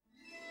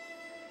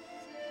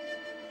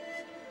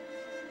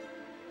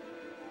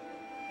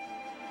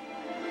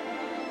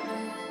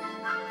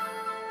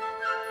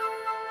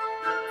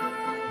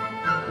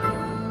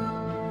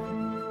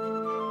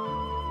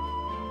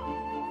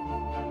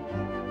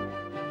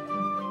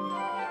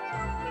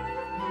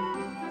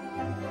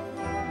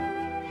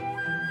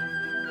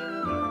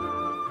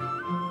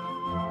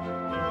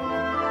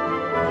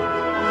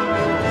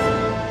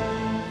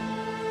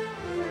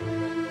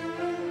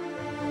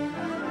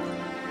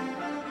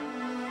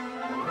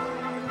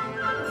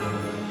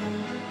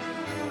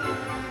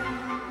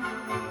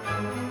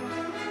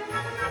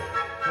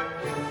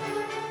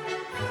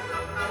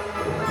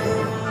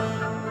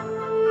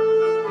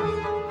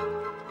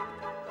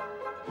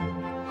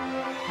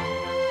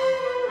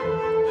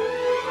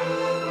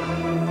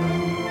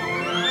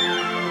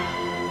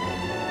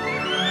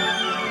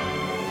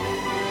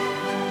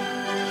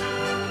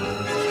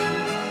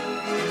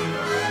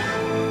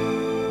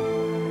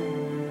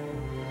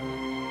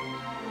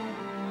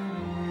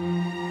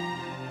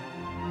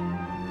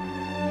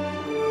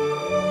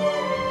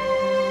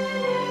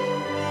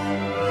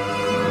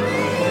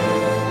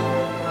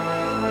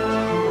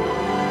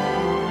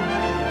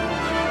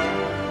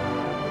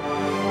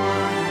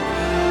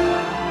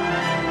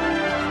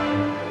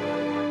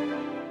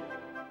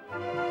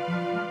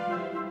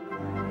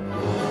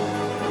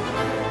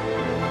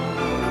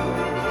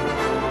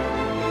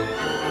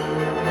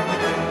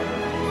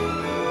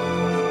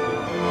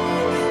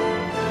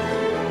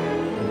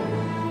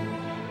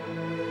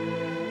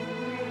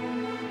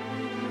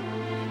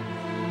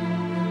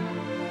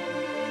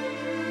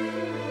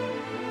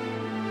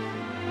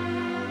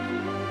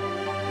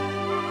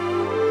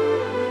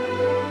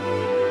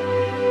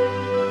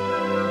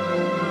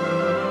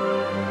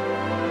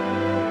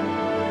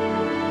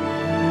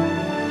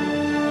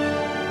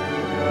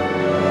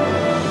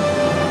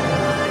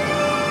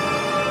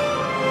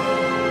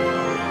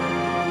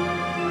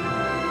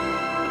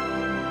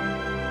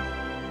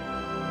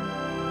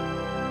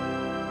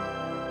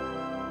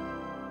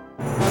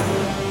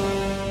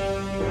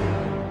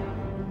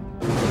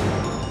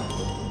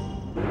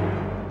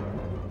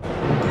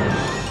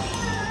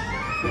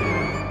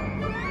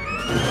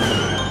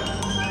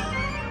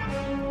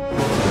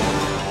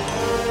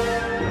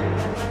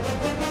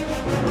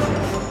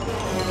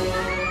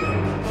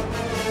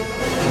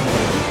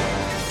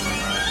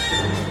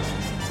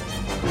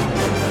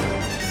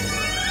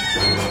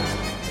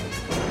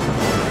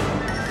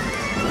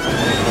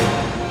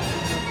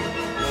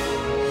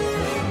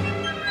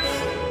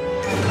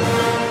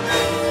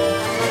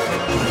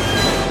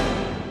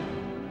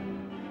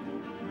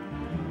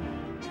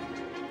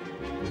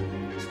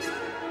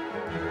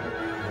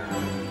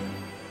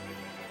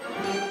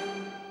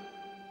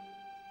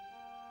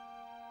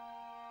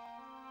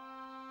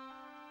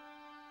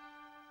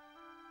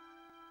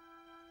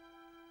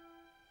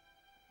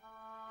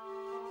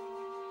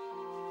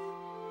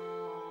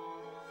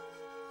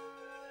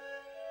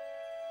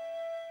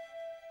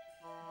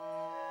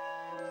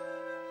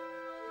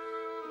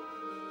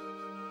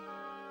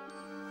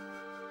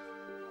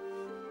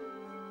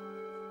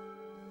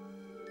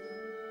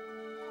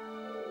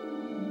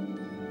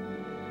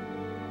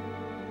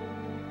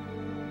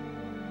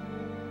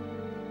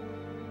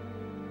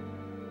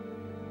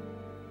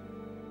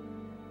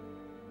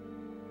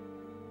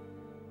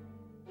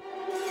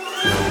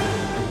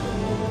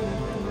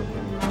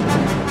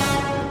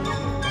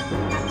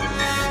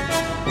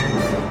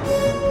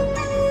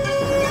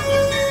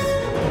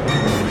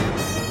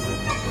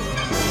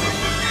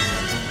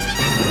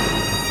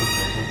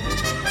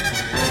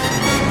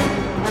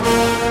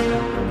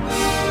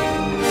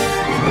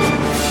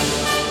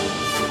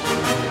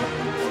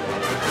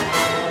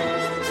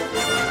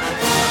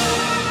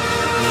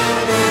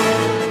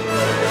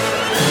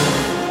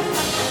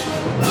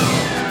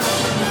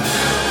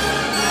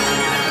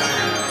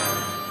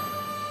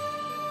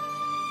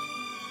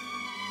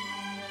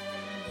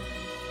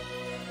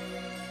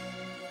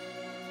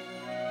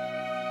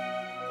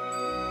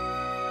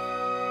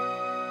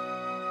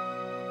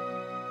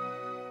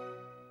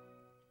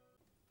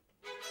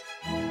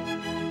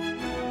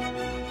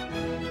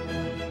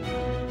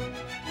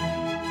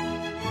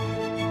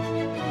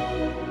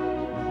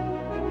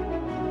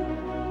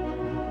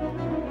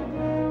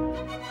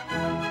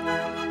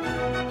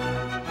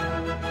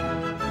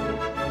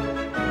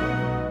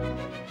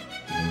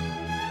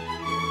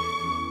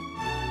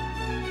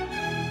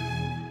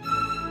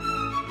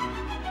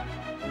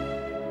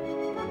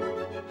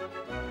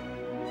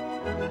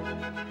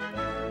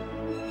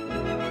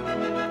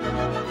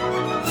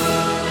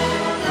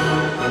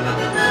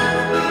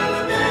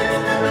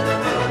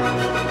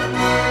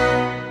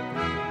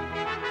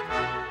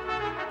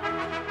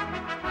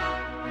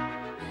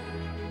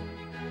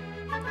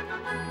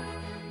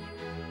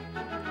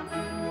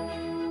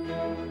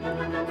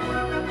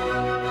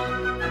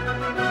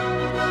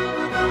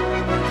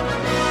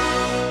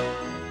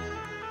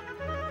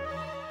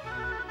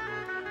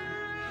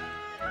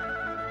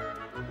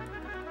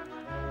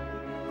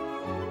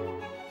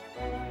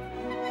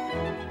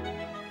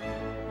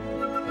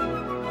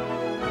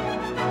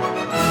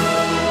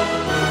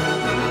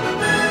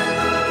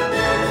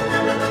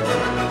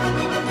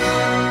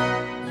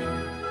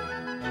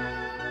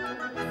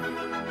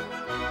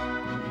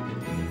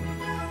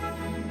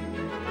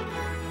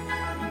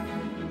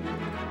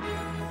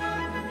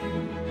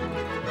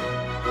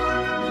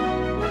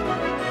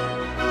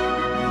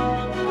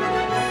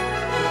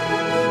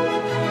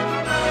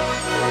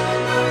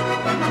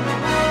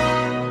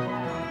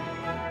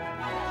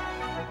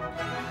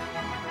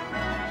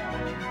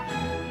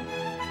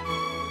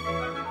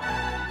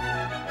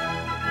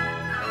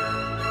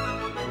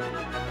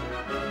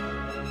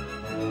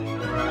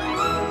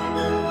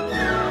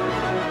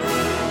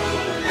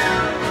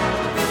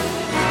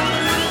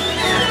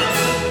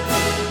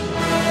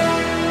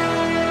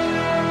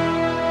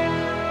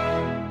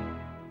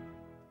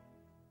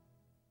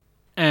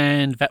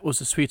 And that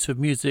was a suite of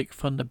music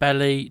from the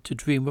ballet To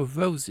Dream of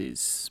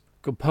Roses,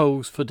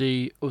 composed for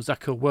the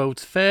Osaka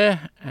World's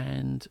Fair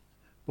and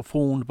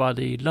performed by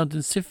the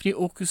London Symphony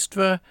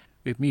Orchestra,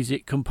 with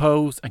music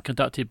composed and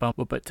conducted by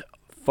Robert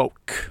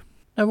Volk.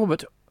 Now,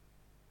 Robert,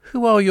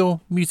 who are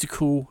your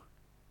musical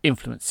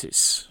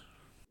influences?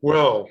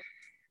 Well,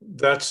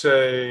 that's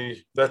a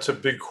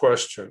big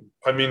question.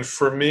 I mean,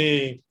 for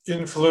me,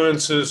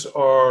 influences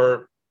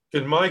are,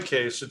 in my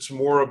case, it's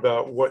more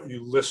about what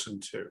you listen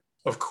to.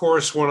 Of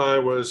course, when I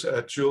was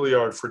at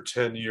Juilliard for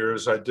 10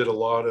 years, I did a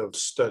lot of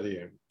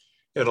studying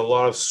and a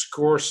lot of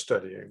score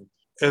studying.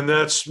 And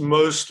that's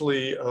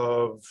mostly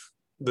of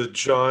the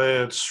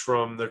giants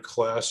from the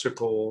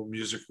classical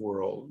music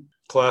world,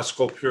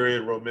 classical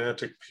period,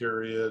 romantic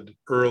period,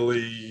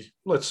 early,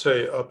 let's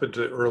say up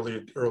into early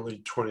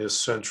 20th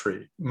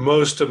century.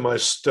 Most of my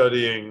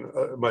studying,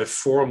 my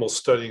formal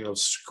studying of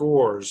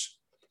scores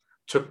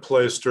took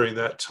place during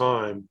that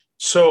time.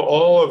 So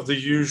all of the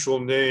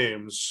usual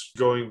names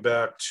going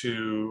back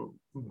to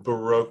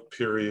Baroque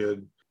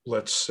period,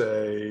 let's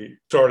say,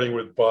 starting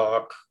with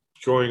Bach,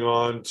 going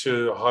on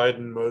to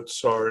Haydn,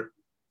 Mozart,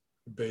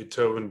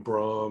 Beethoven,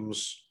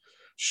 Brahms,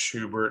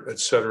 Schubert, et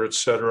cetera, et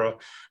cetera.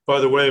 By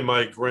the way,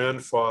 my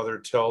grandfather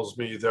tells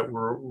me that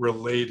we're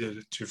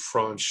related to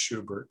Franz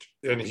Schubert,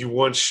 and he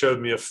once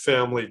showed me a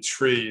family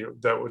tree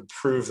that would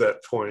prove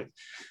that point.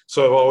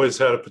 So I've always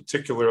had a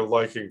particular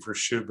liking for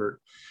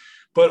Schubert.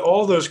 But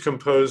all those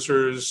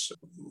composers,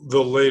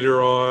 the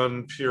later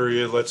on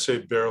period, let's say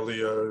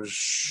Berlioz,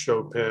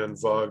 Chopin,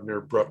 Wagner,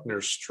 Bruckner,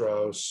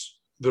 Strauss,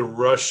 the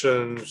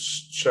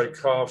Russians,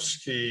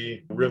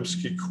 Tchaikovsky,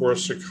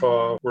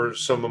 Rimsky-Korsakov were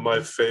some of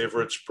my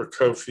favorites,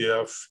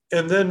 Prokofiev.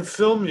 And then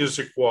film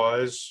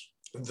music-wise,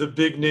 the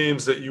big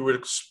names that you would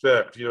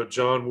expect,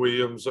 John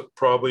Williams,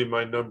 probably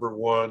my number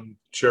one,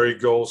 Jerry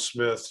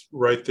Goldsmith,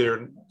 right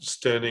there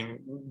standing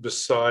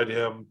beside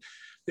him.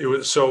 It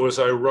was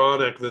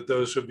ironic that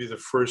those would be the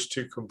first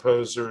two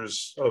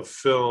composers of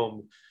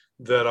film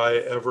that I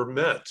ever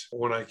met.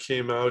 When I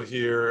came out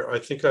here, I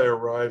think I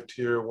arrived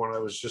here when I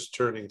was just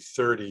turning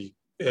 30.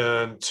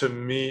 And to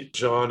meet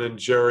John and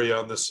Jerry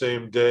on the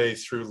same day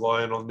through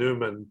Lionel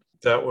Newman,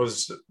 that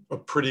was a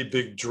pretty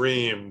big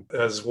dream,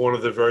 as one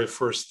of the very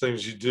first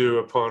things you do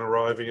upon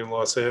arriving in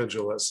Los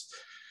Angeles.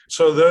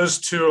 So those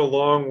two,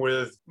 along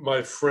with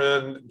my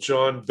friend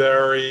John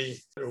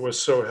Barry, was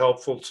so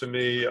helpful to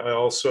me. I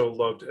also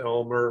loved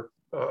Elmer.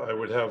 I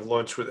would have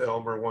lunch with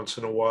Elmer once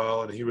in a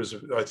while,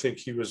 and I think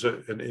he was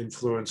an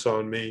influence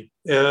on me.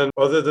 And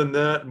other than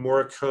that,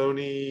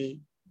 Morricone,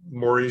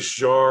 Maurice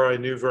Jarre, I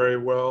knew very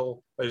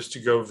well. I used to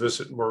go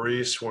visit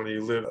Maurice when he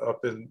lived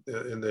up in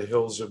the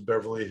hills of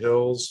Beverly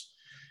Hills.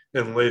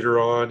 And later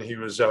on, he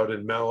was out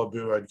in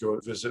Malibu. I'd go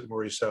visit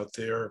Maurice out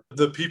there.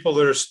 The people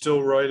that are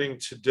still writing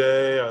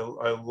today,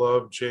 I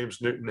love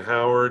James Newton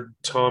Howard,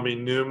 Tommy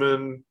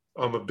Newman.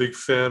 I'm a big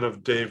fan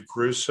of Dave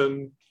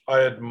Grusin.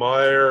 I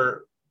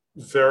admire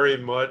very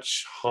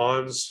much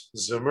Hans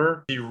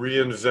Zimmer. He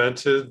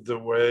reinvented the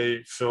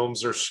way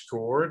films are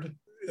scored.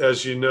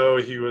 As you know,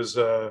 he was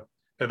an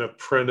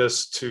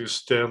apprentice to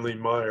Stanley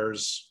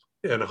Myers.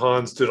 And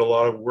Hans did a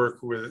lot of work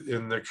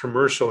in the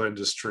commercial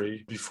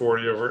industry before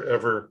he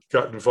ever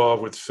got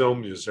involved with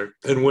film music.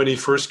 And when he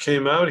first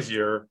came out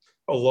here,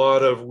 a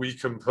lot of we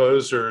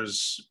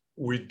composers,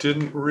 we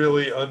didn't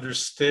really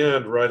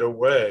understand right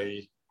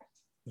away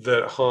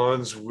that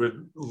Hans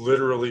would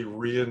literally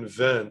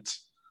reinvent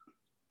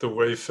the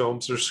way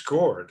films are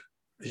scored.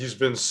 He's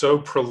been so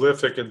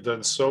prolific and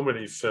done so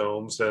many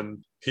films,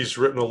 and he's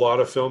written a lot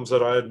of films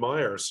that I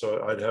admire.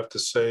 So I'd have to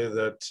say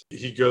that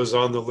he goes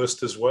on the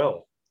list as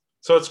well.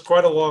 So it's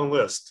quite a long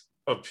list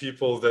of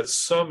people that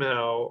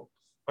somehow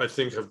I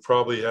think have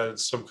probably had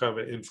some kind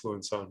of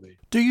influence on me.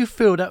 Do you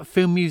feel that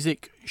film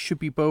music should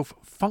be both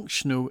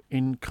functional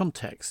in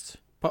context,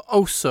 but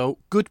also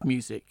good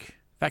music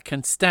that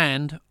can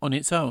stand on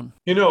its own?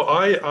 You know,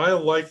 I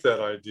like that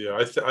idea.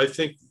 I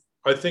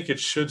think it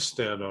should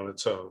stand on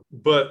its own,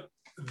 but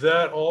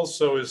that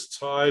also is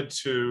tied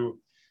to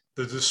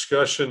the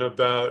discussion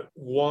about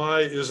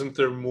why isn't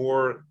there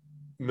more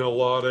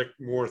melodic,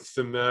 more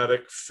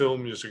thematic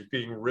film music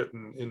being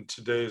written in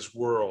today's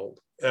world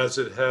as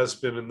it has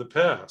been in the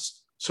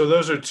past. So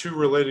those are two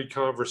related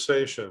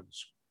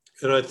conversations.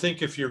 And I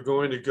think if you're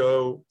going to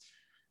go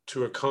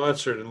to a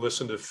concert and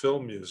listen to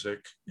film music,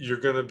 you're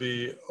going to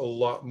be a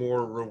lot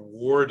more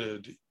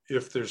rewarded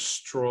if there's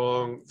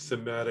strong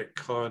thematic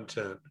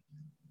content,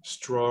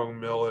 strong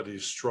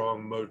melodies,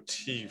 strong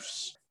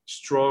motifs,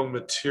 strong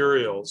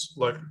materials,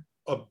 like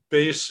a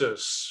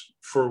basis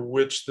for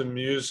which the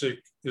music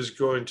is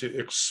going to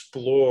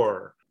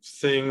explore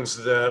things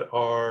that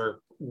are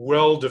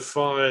well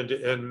defined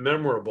and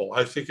memorable.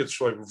 I think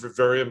it's like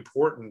very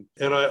important.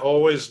 And I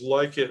always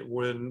like it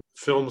when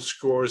film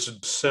scores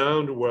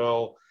sound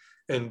well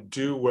and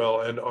do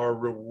well and are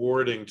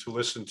rewarding to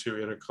listen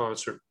to in a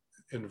concert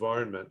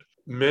environment.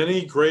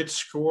 Many great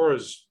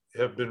scores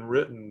have been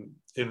written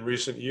in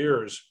recent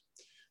years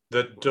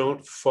that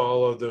don't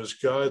follow those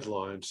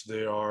guidelines.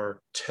 They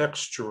are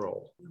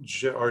textural,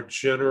 are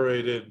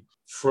generated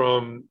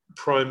from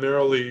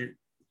primarily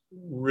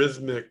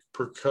rhythmic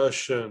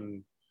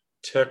percussion,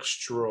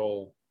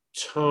 textural,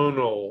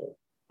 tonal,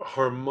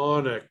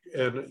 harmonic,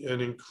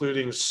 and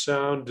including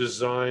sound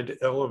designed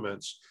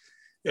elements.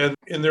 And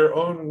in their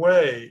own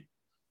way,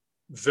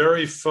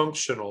 very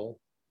functional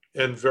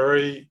and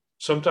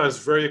sometimes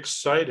very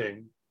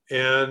exciting,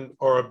 and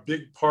are a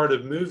big part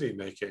of movie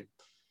making.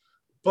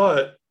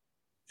 But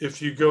if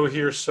you go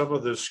hear some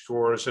of those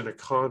scores in a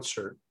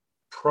concert,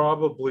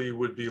 probably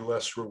would be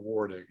less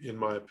rewarding, in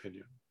my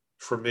opinion,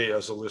 for me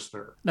as a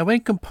listener. Now,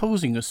 when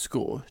composing a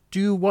score, do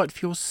you write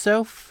for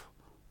yourself,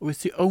 or is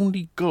the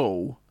only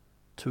goal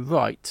to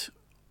write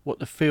what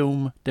the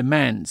film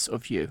demands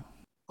of you?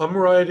 I'm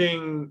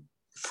writing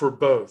for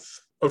both.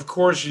 Of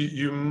course,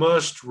 you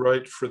must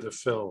write for the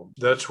film.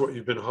 That's what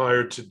you've been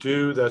hired to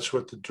do. That's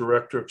what the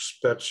director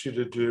expects you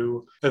to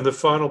do. And the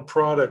final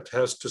product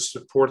has to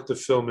support the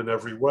film in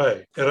every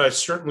way. And I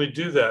certainly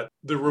do that.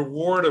 The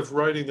reward of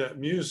writing that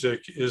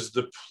music is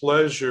the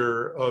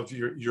pleasure of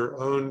your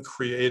own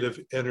creative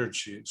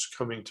energies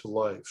coming to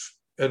life.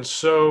 And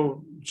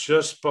so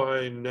just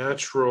by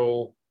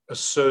natural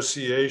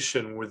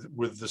association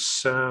with the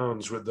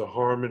sounds, with the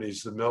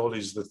harmonies, the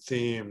melodies, the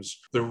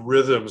themes, the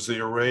rhythms, the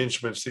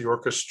arrangements, the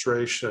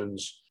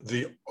orchestrations,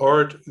 the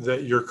art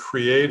that you're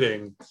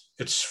creating,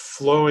 it's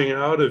flowing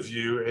out of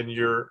you, and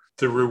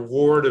the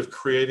reward of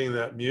creating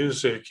that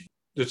music,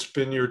 it's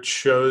been your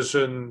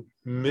chosen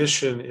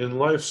mission in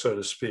life, so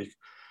to speak.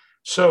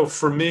 So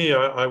for me,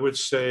 I would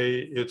say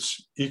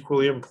it's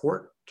equally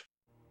important.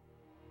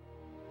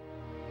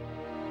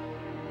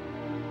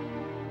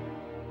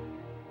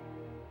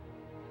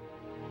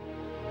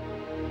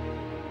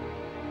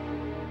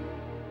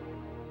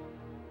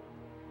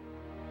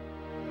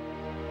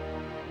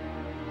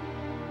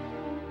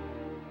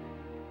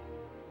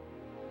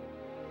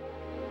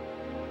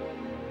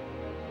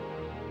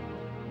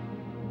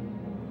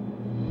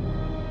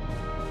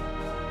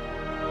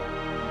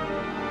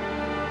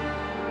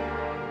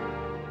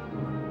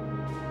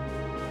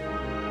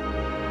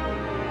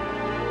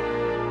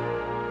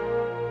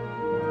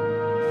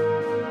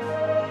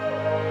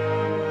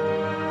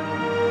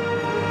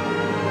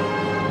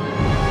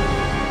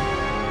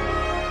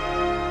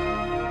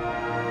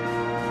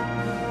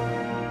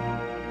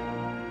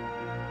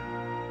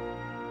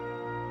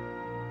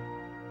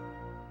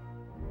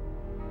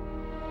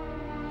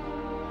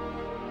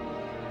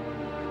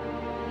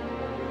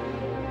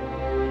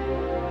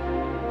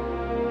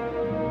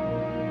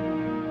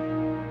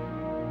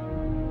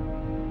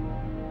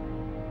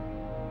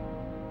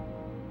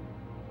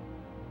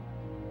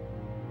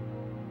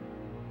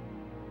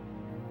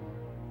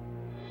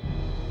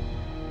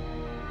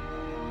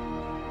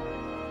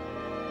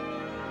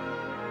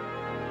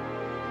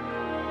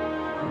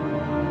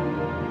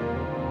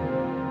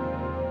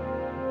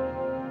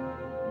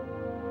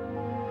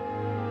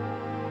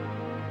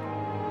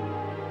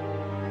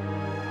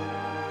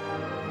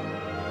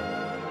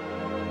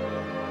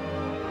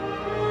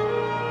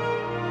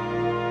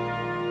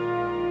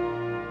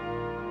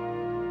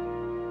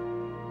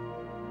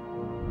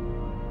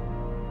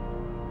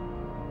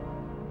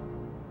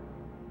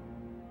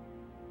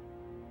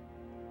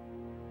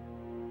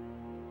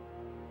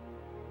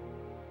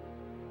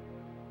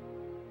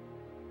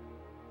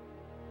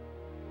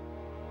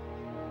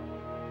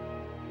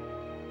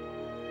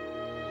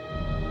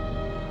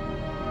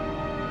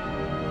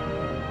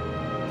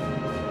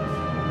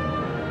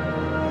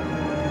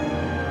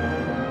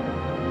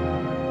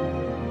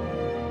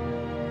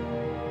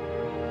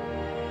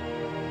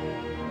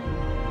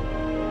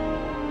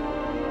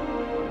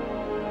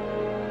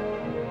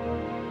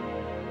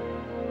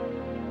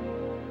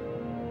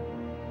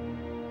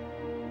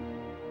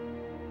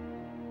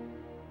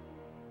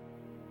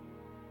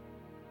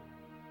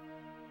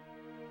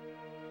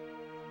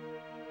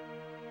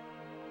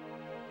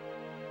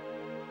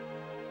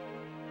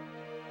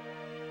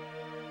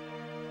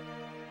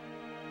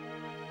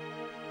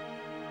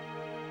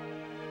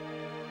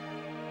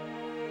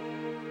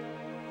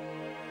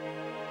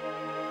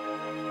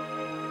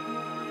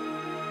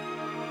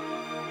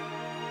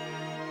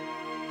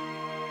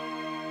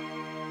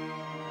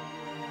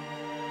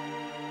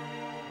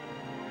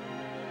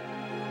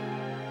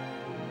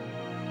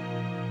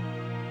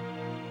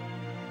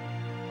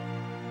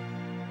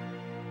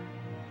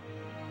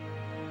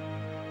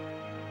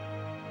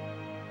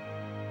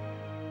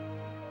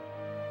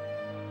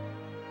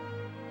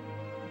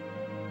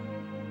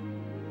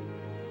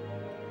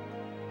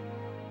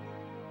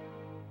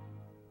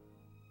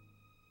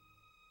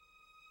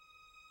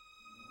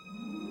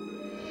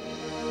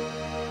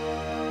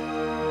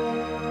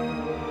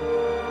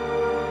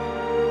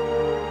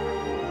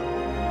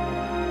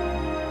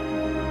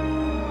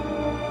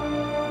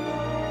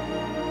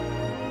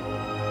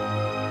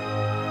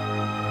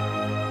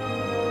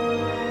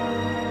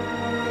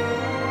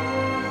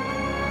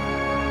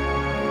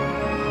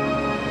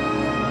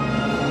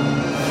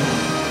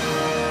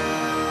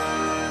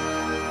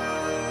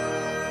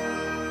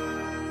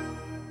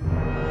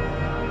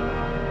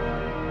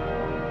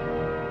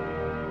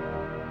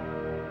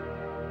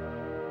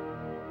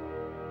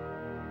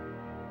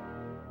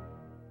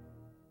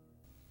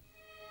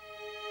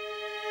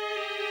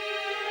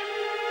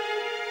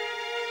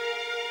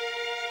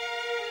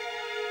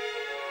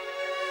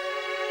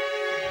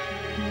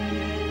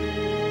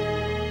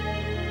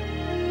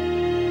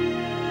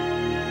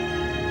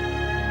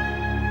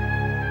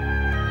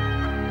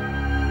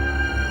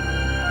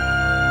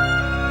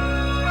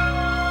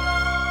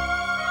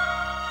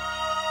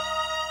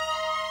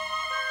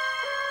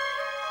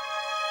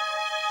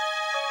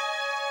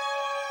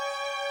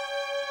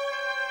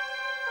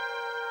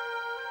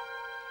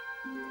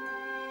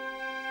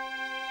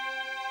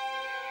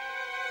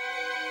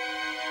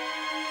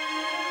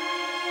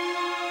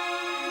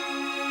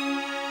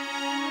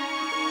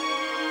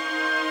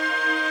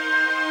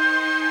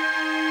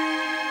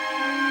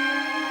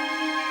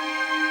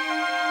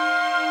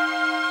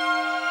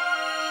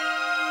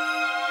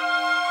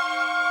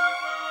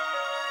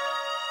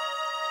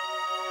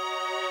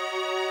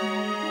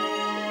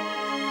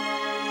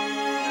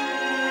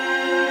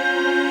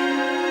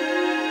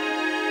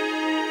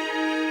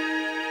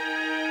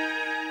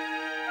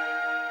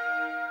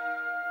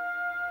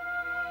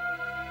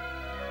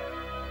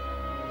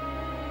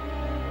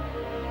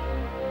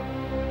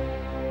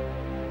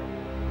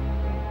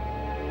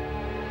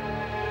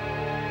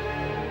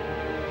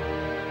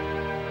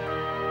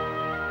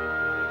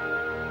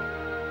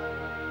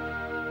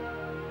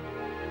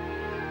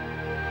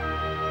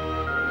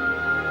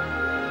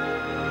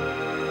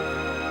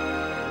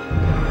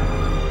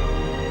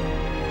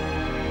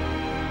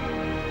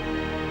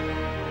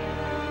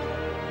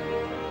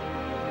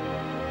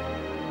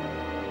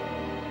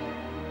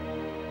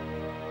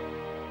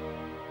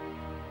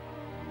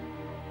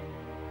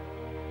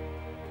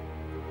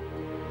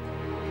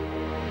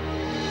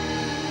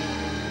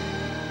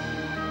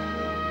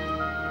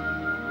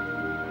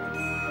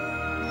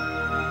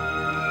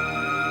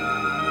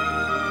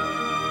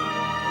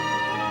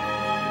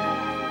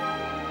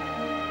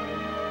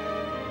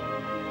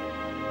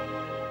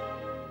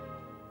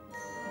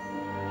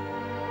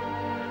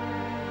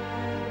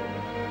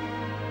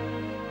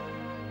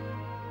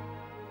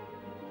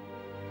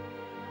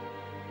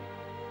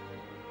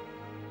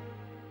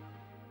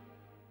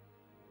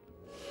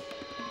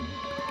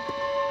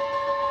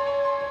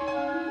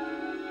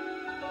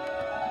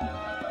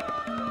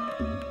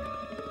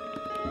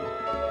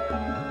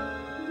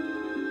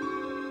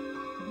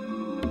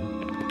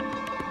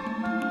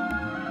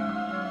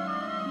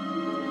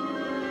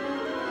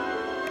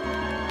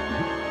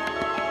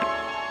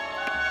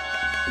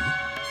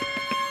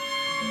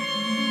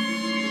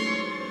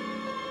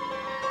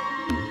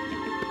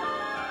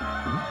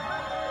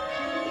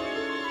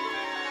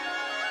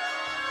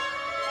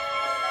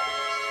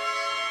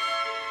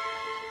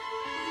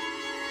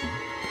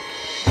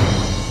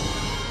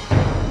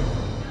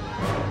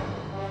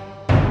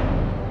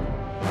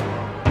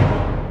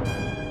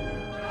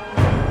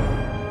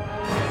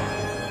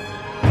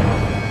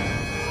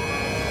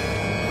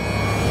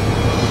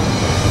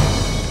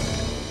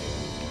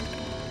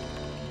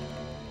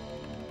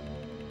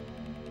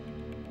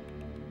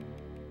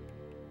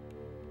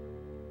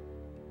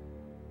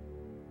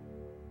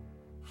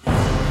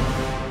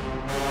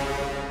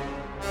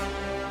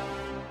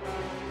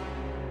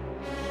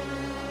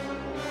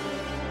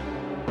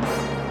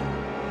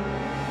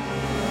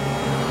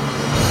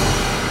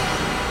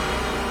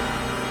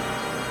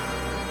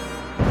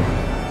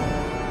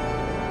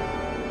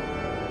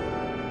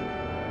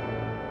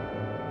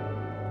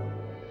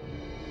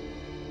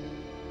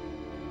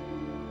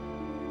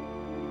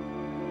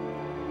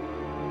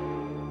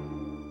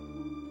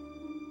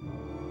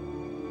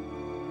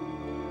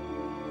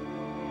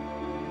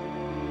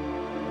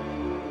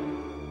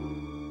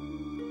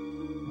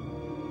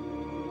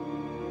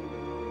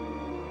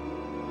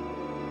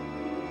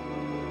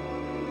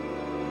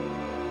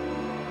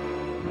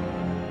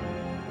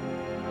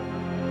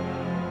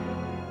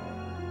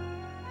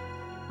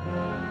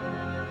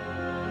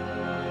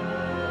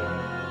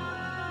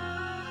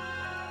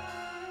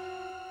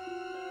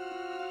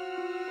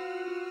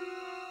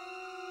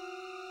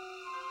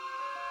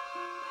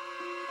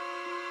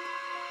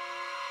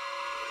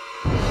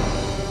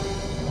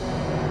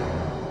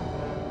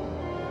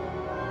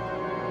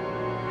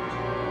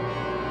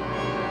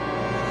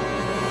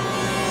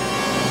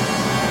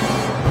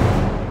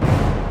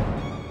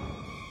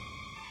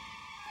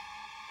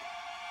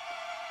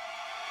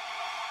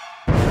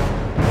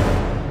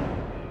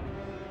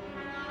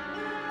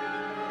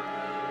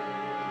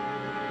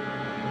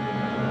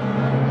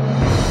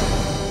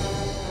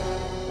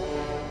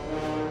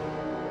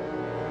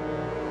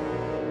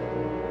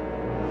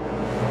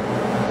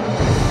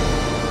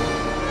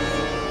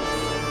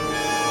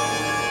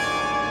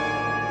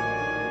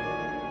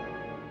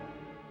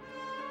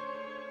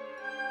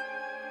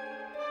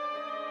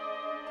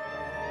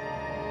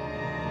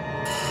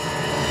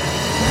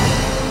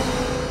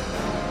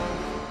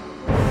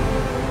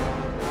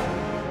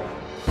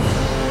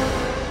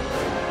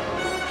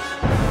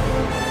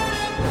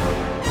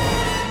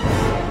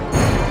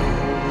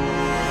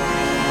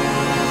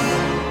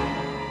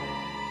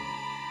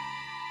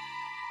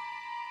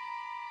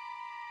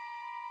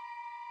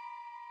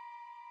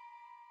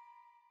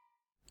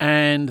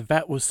 And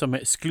that was some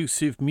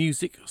exclusive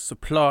music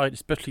supplied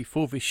especially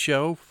for this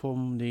show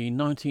from the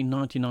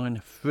 1999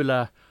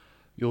 thriller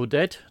You're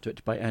Dead,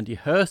 directed by Andy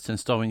Hurst and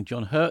starring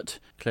John Hurt,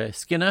 Claire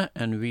Skinner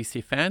and Reese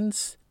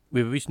Fans,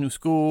 with original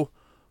score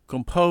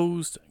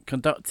composed,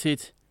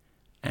 conducted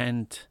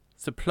and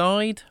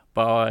supplied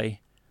by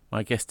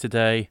my guest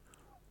today,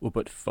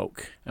 Robert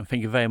Folk. And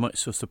thank you very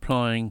much for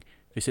supplying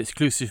this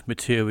exclusive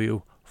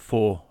material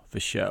for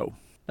the show.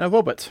 Now,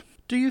 Robert,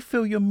 do you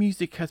feel your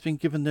music has been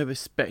given the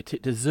respect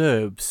it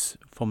deserves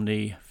from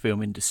the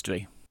film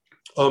industry?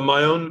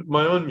 My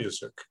own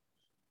music.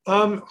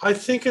 I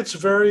think it's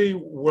very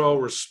well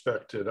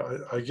respected.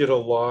 I get a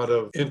lot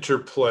of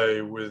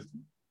interplay with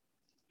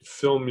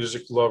film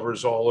music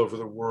lovers all over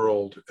the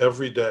world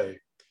every day.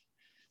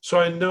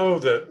 So I know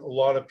that a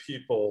lot of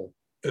people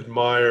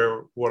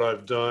admire what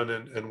I've done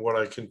and what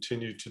I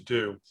continue to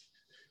do.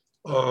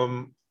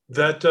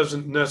 That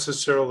doesn't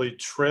necessarily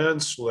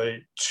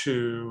translate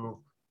to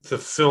the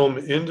film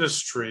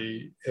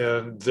industry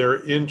and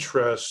their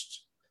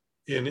interest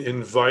in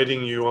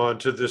inviting you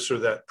onto this or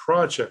that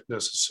project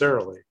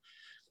necessarily.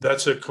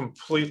 That's a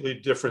completely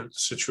different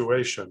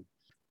situation.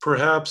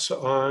 Perhaps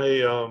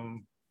I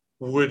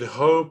would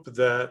hope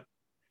that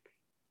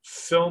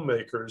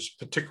filmmakers,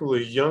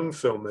 particularly young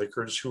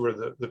filmmakers who are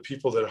the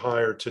people that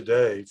hire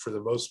today for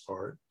the most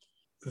part,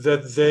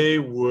 that they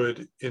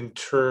would in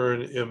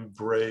turn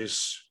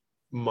embrace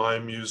my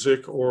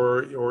music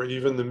or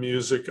even the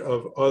music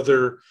of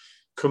other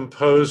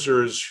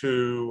composers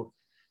who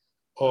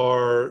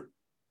are,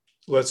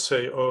 let's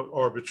say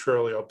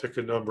arbitrarily, I'll pick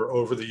a number,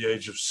 over the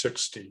age of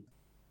 60.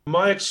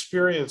 My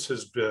experience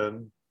has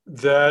been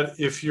that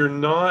if you're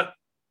not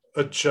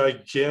a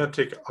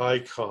gigantic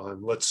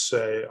icon, let's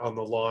say on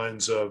the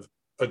lines of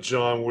a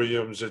John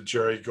Williams, a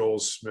Jerry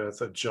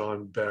Goldsmith, a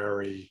John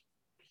Barry,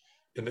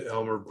 an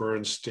Elmer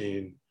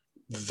Bernstein,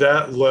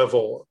 that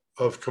level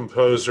of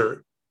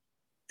composer,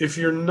 if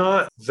you're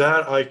not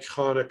that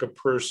iconic a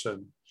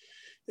person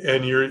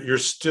and you're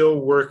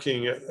still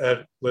working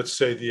at, let's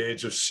say, the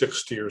age of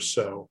 60 or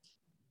so,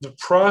 the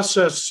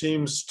process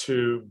seems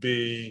to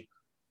be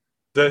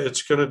that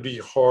it's going to be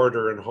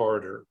harder and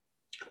harder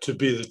to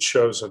be the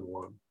chosen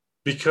one,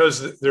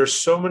 because there's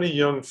so many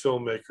young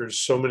filmmakers,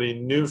 so many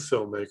new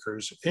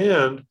filmmakers,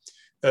 and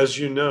as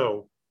you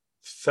know,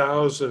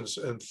 thousands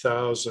and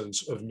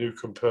thousands of new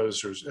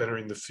composers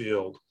entering the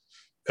field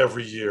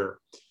every year,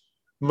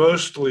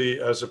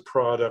 mostly as a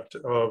product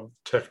of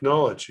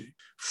technology.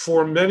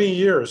 For many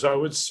years, I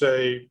would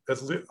say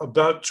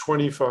about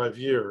 25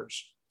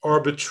 years,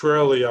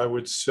 arbitrarily, I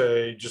would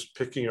say, just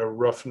picking a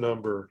rough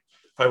number,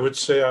 I would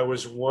say I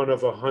was one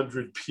of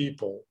 100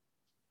 people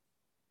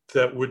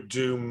that would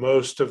do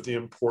most of the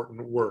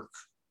important work.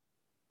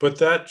 But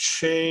that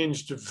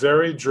changed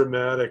very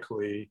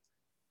dramatically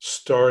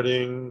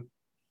starting,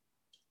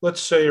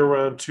 let's say,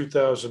 around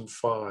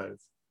 2005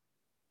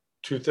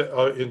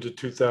 into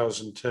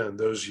 2010,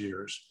 those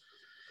years,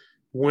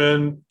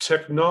 when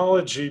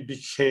technology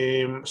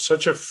became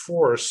such a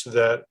force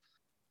that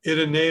it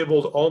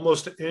enabled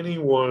almost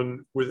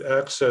anyone with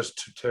access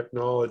to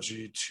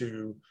technology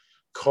to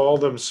call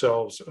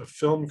themselves a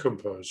film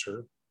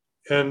composer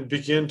and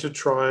begin to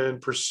try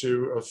and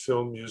pursue a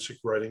film music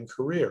writing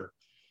career.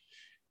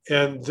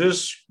 And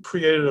this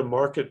created a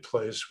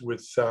marketplace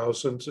with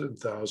thousands and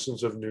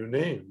thousands of new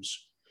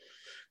names.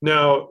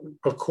 Now,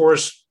 of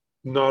course,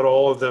 not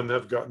all of them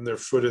have gotten their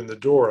foot in the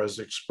door, as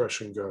the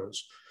expression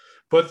goes,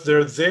 but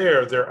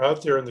they're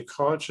out there in the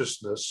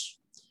consciousness,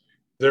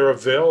 they're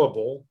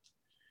available,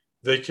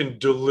 they can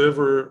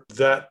deliver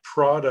that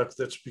product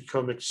that's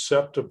become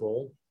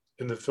acceptable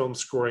in the film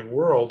scoring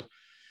world.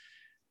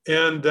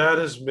 And that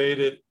has made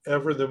it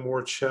ever the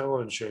more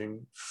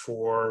challenging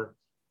for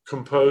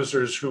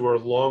composers who are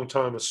long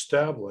time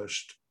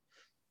established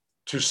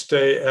to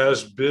stay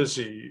as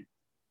busy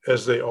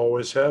as they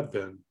always have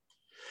been.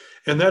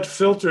 And that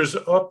filters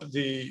up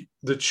the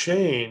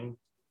chain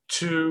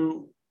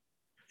to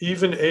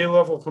even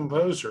A-level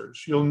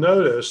composers. You'll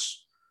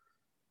notice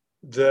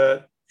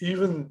that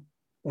even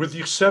with the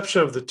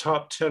exception of the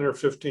top 10 or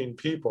 15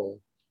 people,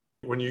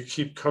 when you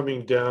keep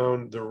coming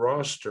down the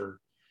roster,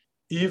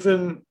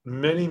 even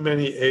many,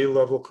 many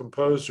A-level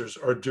composers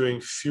are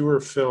doing fewer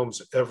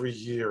films every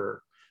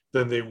year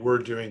than they were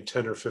doing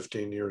 10 or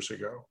 15 years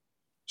ago.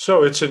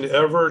 So it's an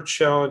ever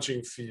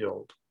challenging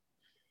field.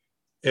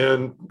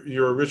 And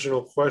your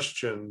original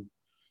question,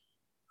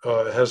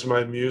 has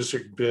my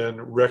music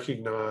been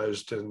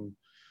recognized and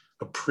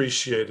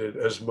appreciated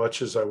as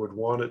much as I would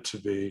want it to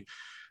be?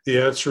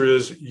 The answer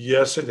is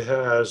yes, it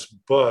has,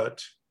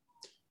 but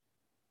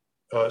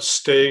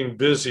staying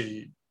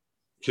busy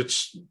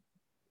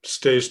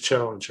stays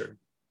challenging.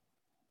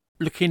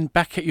 Looking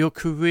back at your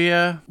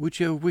career, would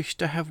you wish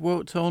to have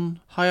worked on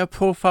higher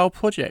profile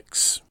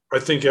projects? I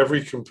think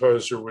every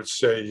composer would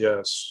say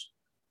yes.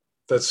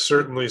 That's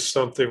certainly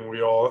something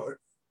we all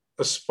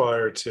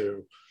aspire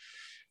to.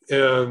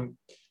 And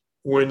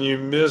when you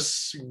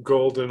miss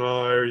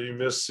GoldenEye or you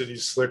miss City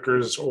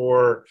Slickers,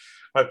 or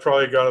I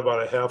probably got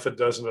about a half a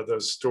dozen of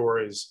those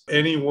stories,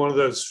 any one of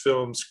those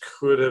films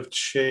could have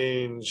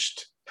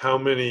changed how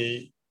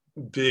many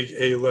big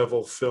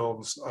A-level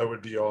films I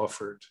would be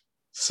offered.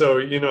 So,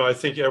 I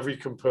think every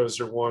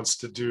composer wants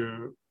to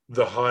do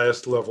the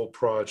highest level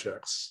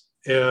projects,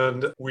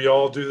 and we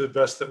all do the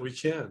best that we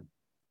can.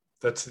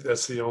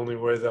 That's the only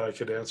way that I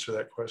could answer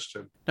that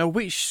question. Now,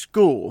 which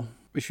score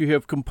which you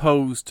have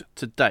composed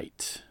to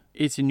date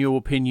is, in your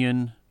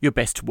opinion, your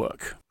best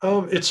work?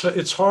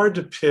 It's hard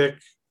to pick,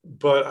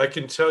 but I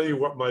can tell you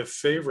what my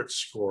favorite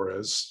score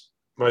is.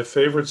 My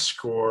favorite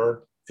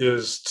score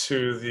is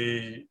to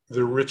the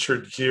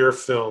Richard Gere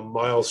film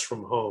Miles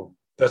from Home.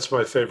 That's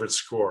my favorite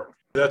score.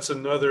 That's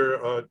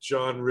another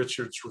John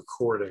Richards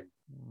recording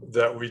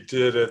that we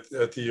did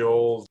at the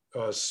old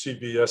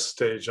CBS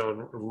stage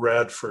on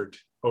Radford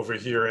over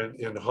here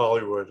in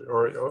Hollywood,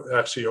 or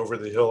actually over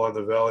the hill on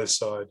the valley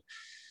side.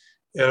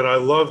 And I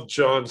love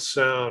John's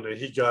sound, and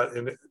he got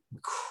an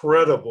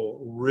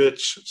incredible,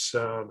 rich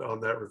sound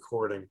on that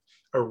recording.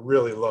 I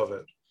really love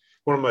it.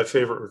 One of my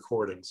favorite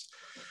recordings.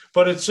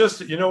 But it's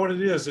just, you know what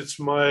it is?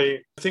 I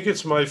think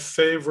it's my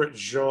favorite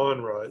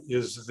genre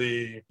is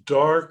the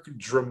dark,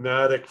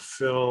 dramatic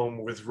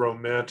film with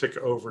romantic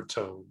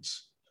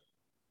overtones.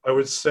 I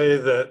would say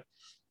that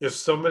if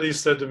somebody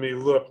said to me,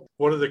 look,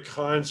 what are the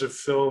kinds of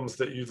films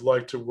that you'd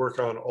like to work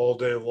on all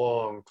day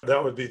long?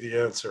 That would be the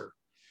answer.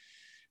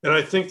 And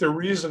I think the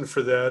reason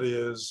for that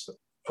is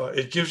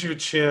it gives you a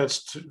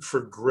chance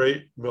for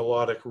great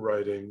melodic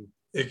writing.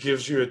 It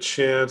gives you a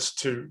chance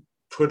to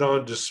put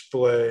on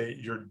display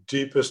your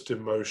deepest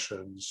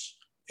emotions.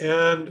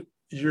 And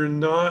you're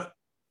not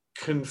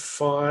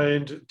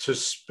confined to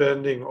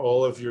spending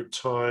all of your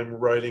time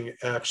writing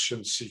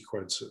action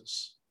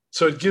sequences.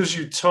 So it gives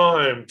you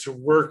time to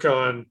work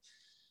on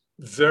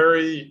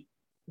very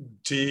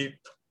deep,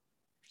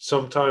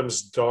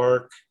 sometimes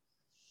dark,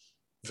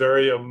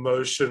 very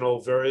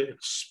emotional, very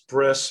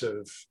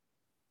expressive,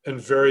 and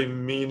very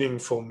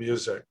meaningful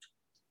music.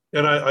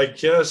 And I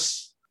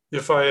guess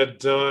if I had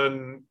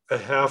done a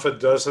half a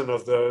dozen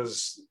of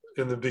those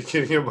in the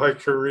beginning of my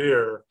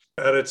career,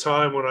 at a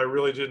time when I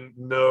really didn't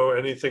know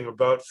anything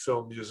about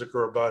film music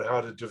or about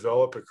how to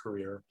develop a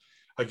career,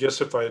 I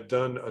guess if I had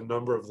done a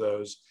number of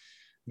those,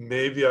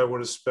 maybe I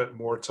would have spent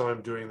more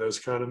time doing those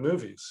kind of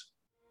movies.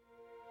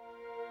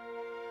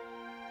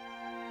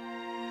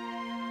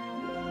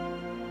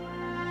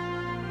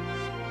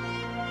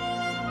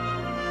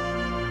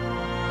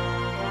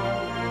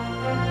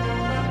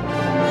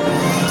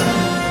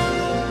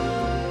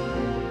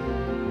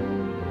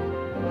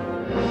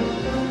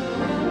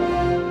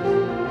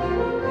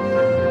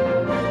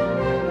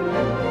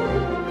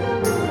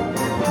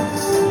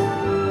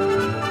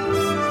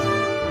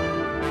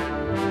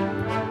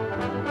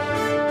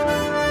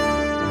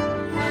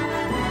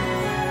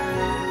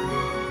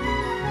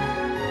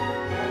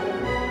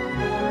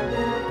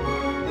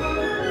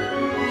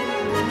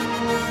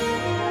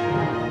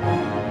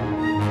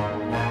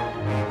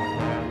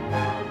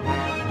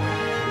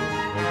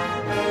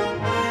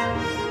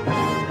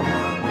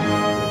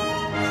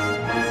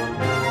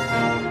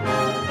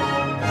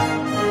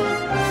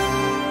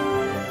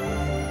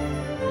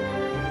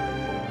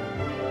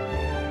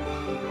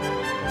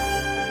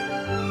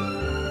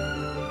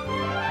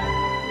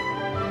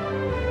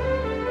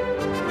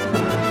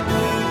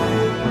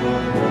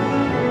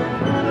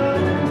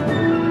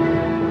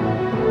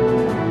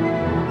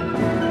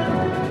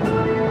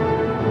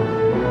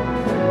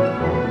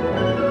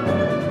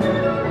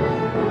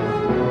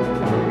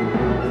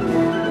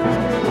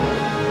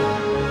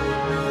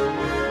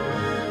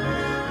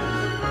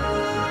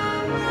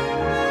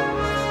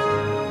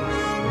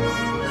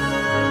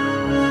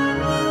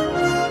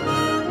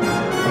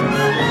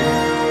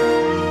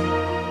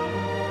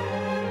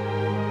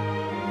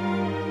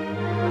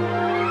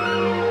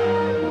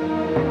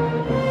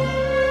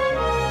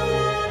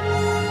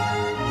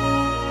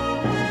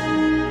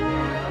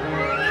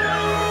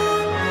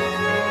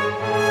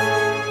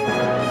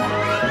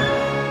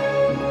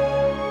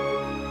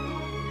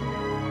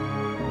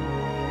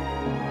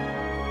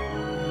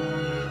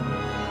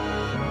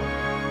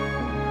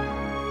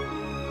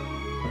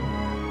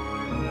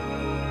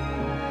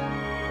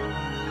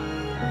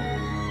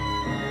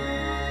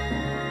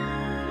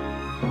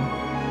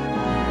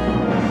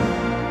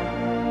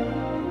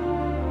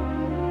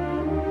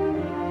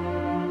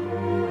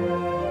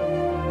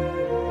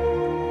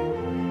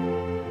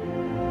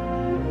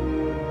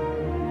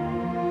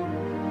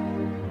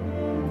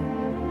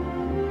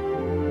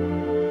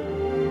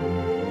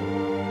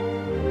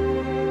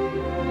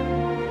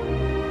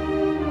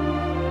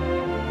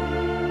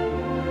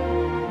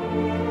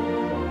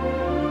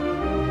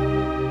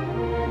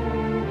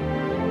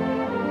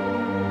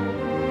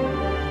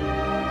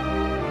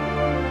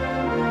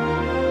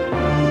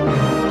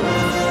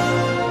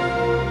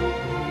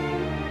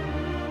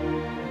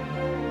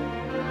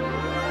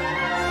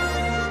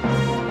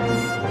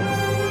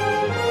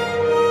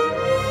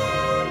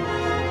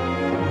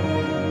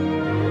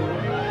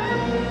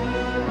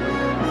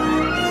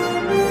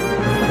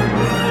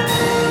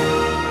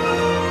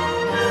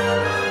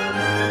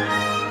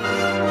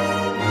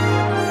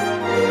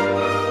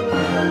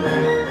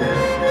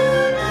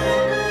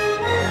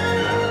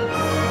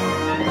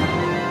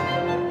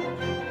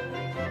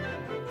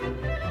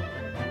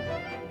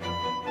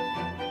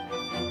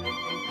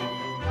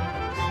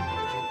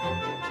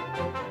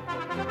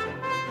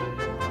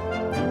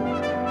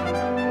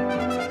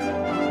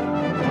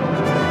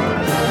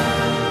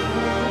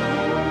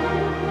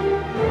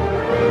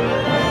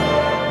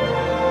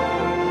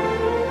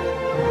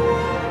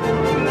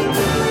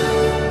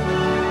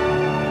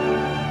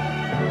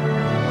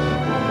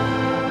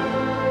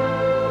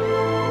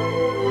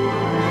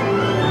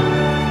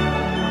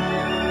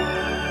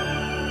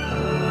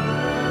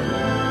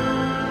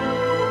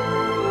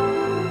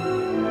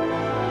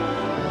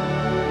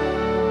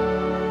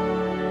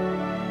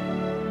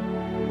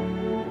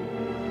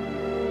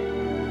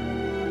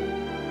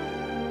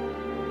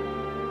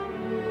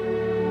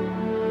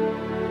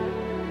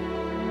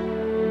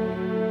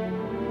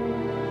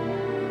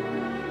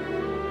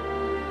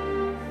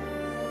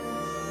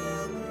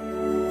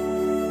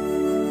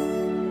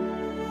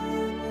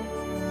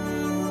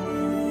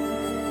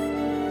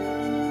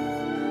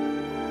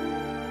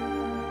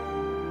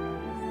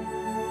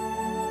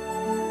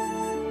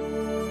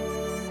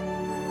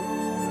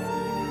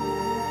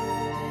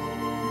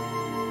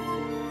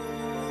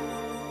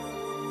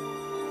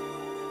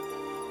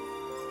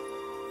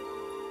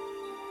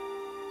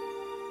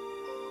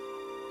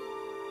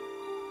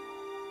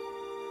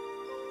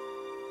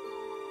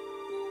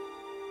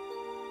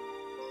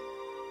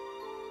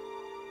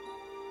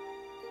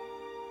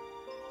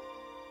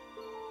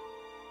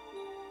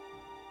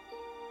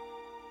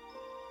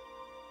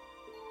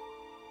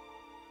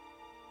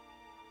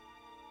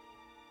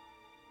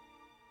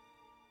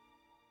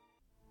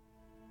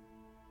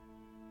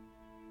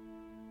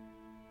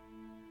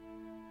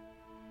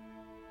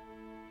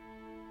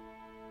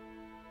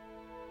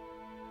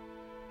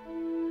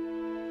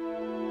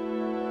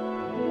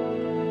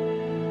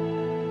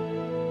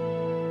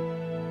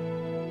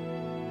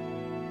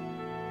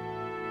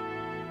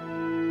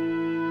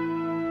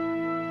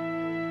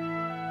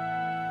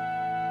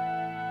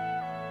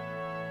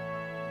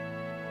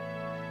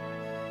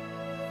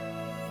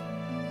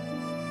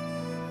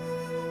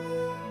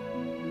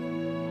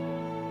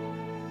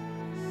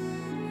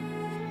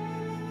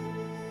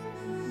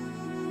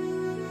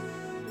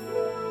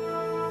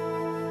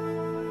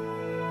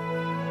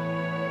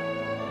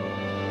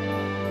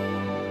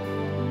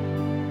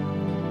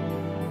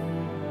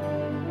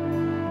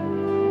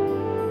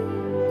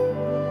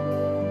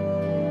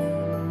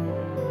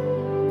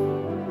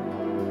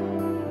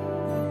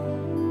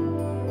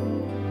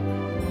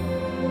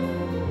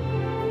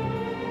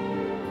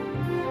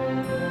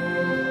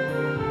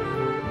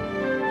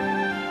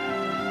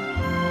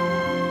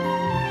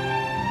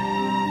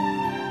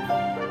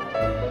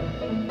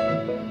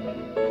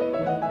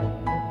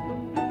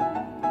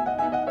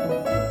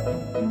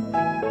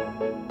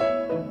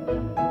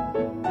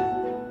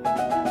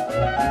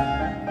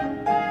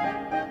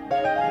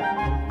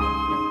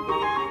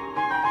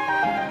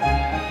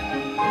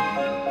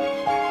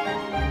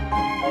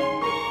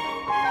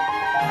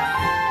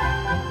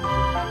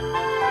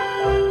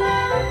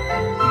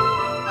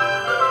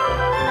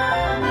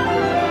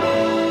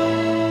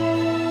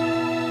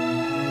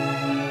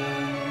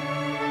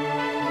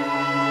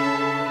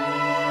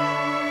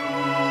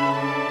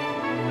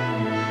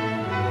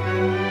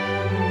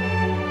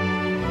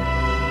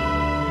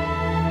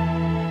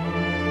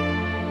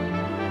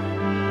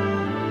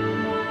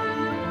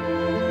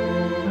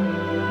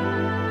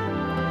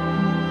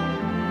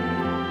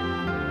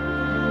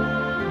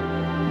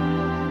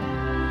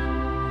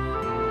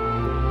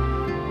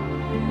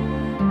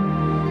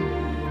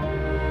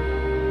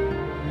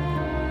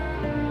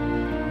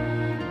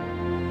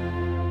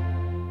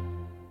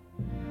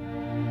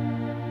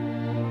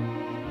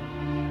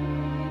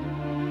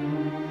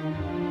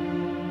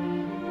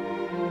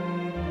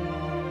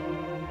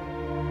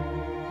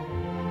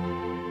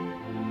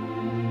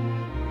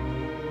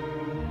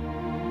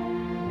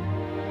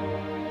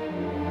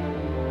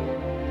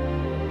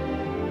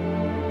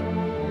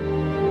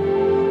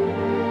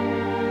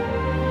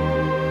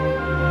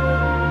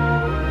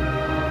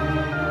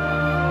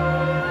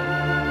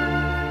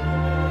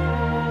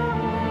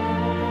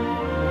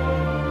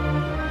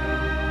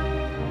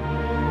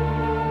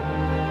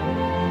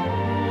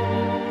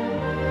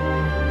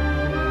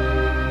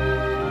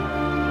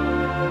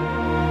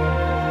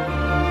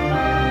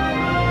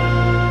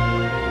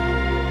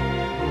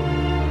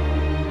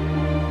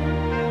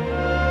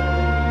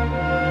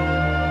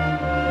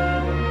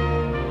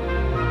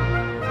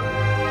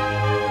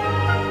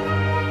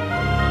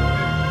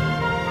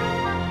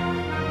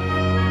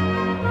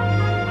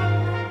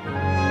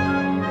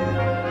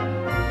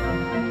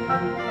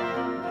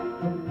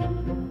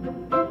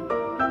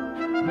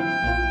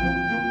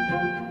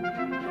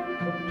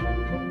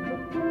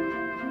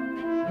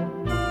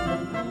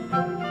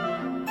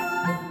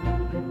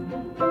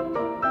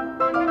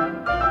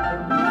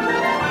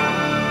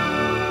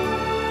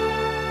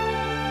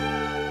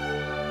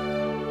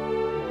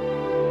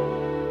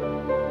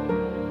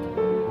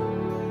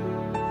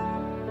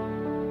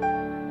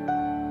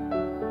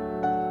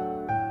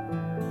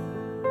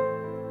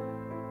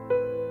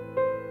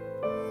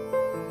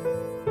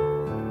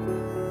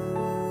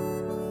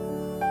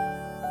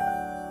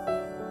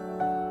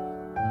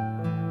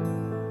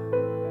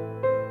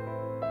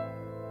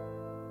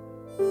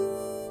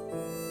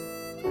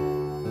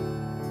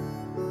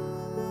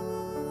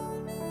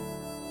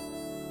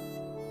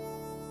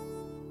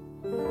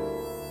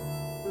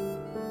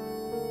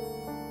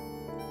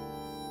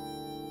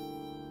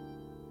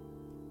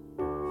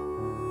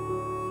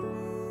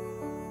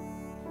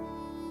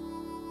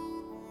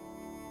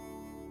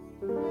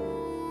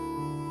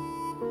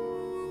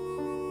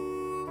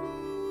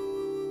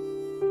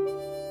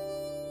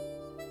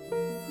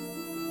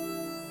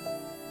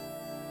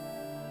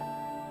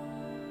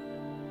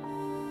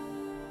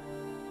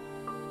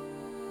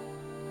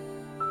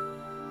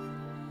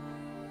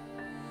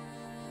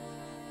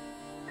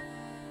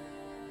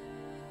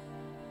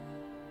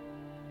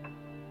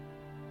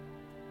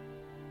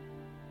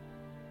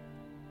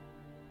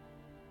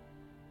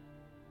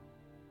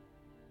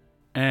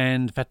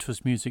 And that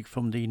was music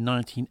from the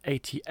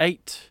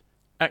 1988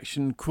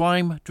 action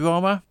crime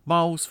drama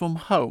Miles from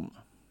Home,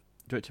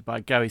 directed by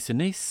Gary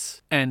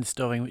Sinise and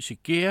starring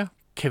Richard Gere,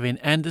 Kevin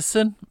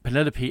Anderson,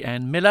 Penelope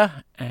Ann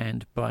Miller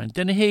and Brian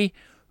Dennehy,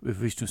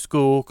 with original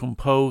score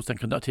composed and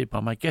conducted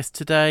by my guest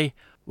today,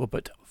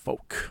 Robert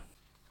Volk.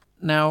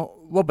 Now,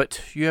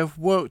 Robert, you have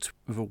worked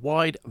with a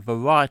wide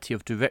variety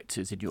of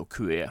directors in your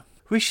career.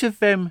 Which of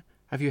them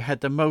have you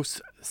had the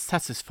most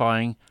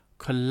satisfying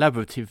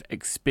collaborative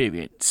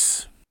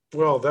experience?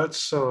 Well,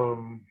 that's,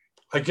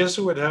 I guess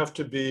it would have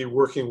to be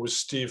working with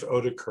Steve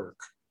Odekirk,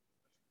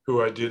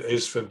 who I did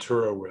Ace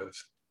Ventura with.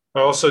 I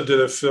also did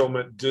a film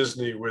at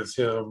Disney with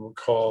him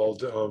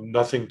called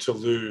Nothing to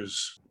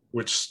Lose,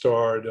 which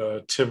starred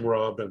Tim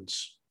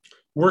Robbins.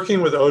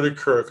 Working with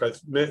Odekirk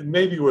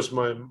maybe was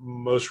my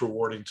most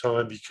rewarding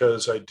time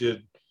because I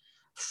did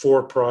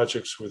 4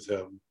 projects with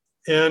him.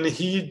 And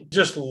he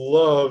just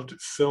loved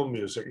film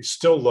music. He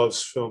still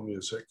loves film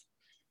music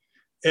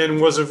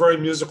and was a very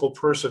musical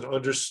person,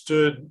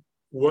 understood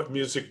what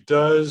music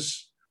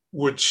does,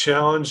 would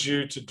challenge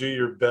you to do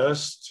your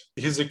best.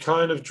 He's the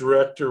kind of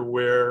director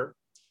where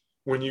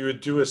when you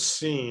would do a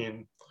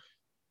scene,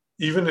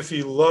 even if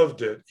he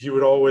loved it, he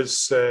would always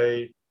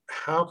say,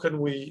 how can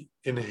we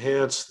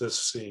enhance this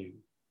scene?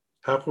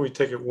 How can we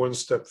take it one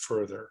step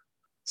further?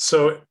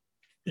 So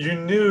you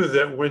knew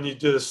that when you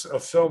did a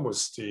film with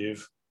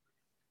Steve,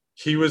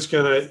 he was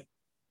going to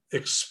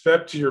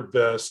expect your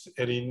best,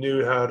 and he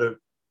knew how to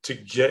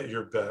get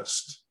your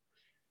best.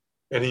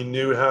 And he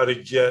knew how to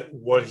get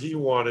what he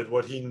wanted,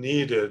 what he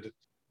needed.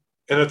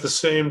 And at the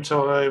same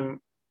time,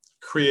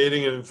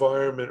 creating an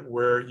environment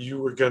where you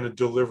were going to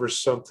deliver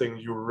something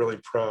you were really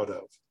proud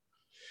of.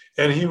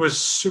 And he was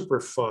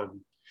super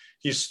fun.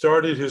 He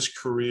started his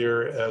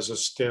career as a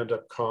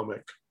stand-up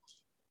comic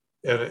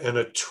and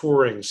a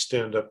touring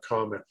stand-up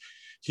comic.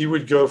 He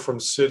would go from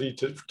city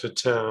to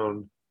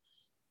town,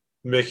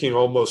 making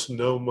almost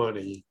no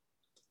money,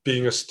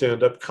 being a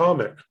stand-up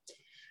comic,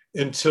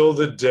 until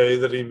the day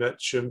that he met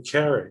Jim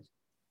Carrey.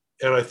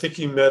 And I think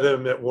he met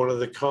him at one of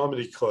the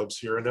comedy clubs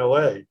here in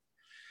LA.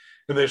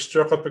 And they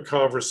struck up a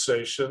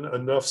conversation,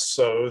 enough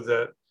so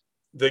that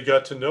they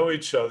got to know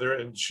each other,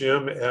 and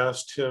Jim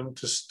asked him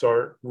to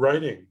start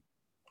writing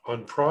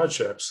on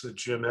projects that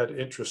Jim had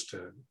interest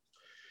in.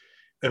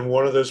 And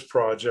one of those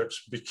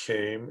projects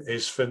became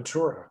Ace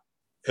Ventura.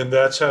 And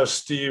that's how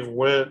Steve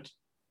went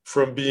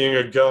from being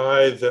a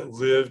guy that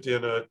lived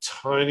in a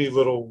tiny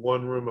little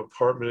one-room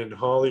apartment in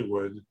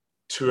Hollywood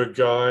to a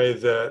guy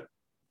that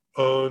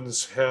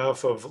owns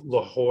half of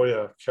La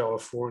Jolla,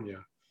 California,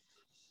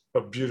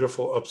 a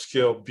beautiful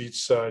upscale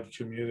beachside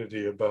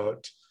community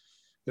about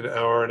an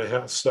hour and a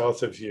half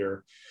south of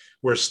here,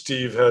 where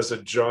Steve has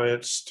a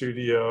giant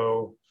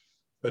studio,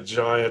 a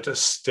giant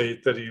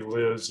estate that he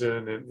lives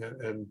in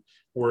and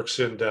works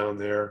in down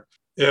there.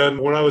 And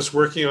when I was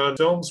working on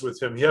films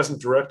with him, he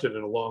hasn't directed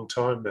in a long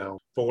time now,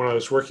 but when I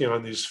was working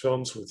on these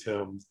films with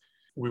him,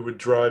 we would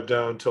drive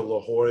down to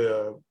La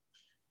Jolla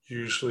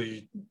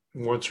usually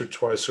once or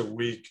twice a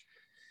week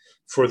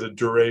for the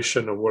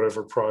duration of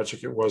whatever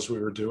project it was we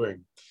were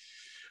doing.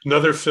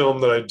 Another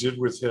film that I did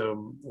with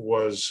him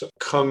was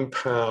Kung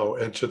Pao,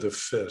 Enter the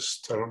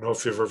Fist. I don't know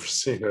if you've ever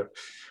seen it.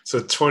 It's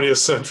a 20th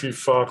Century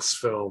Fox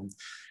film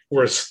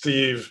where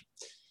Steve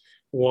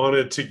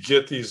wanted to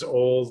get these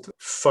old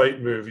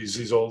fight movies,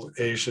 these old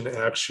Asian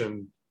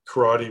action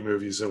karate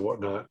movies and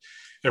whatnot,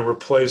 and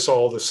replace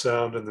all the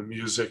sound and the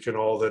music and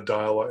all the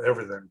dialogue,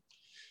 everything.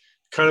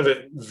 Kind of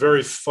a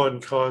very fun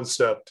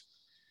concept.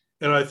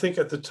 And I think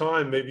at the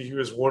time, maybe he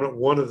was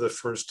one of the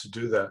first to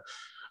do that,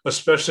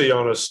 especially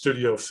on a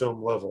studio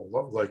film level,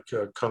 like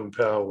Kung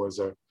Pao was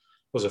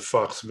a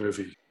Fox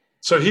movie.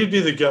 So he'd be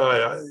the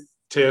guy,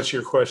 to answer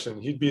your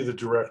question, he'd be the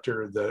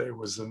director that it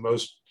was the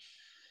most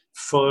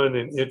fun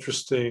and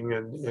interesting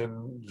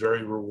and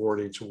very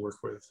rewarding to work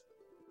with.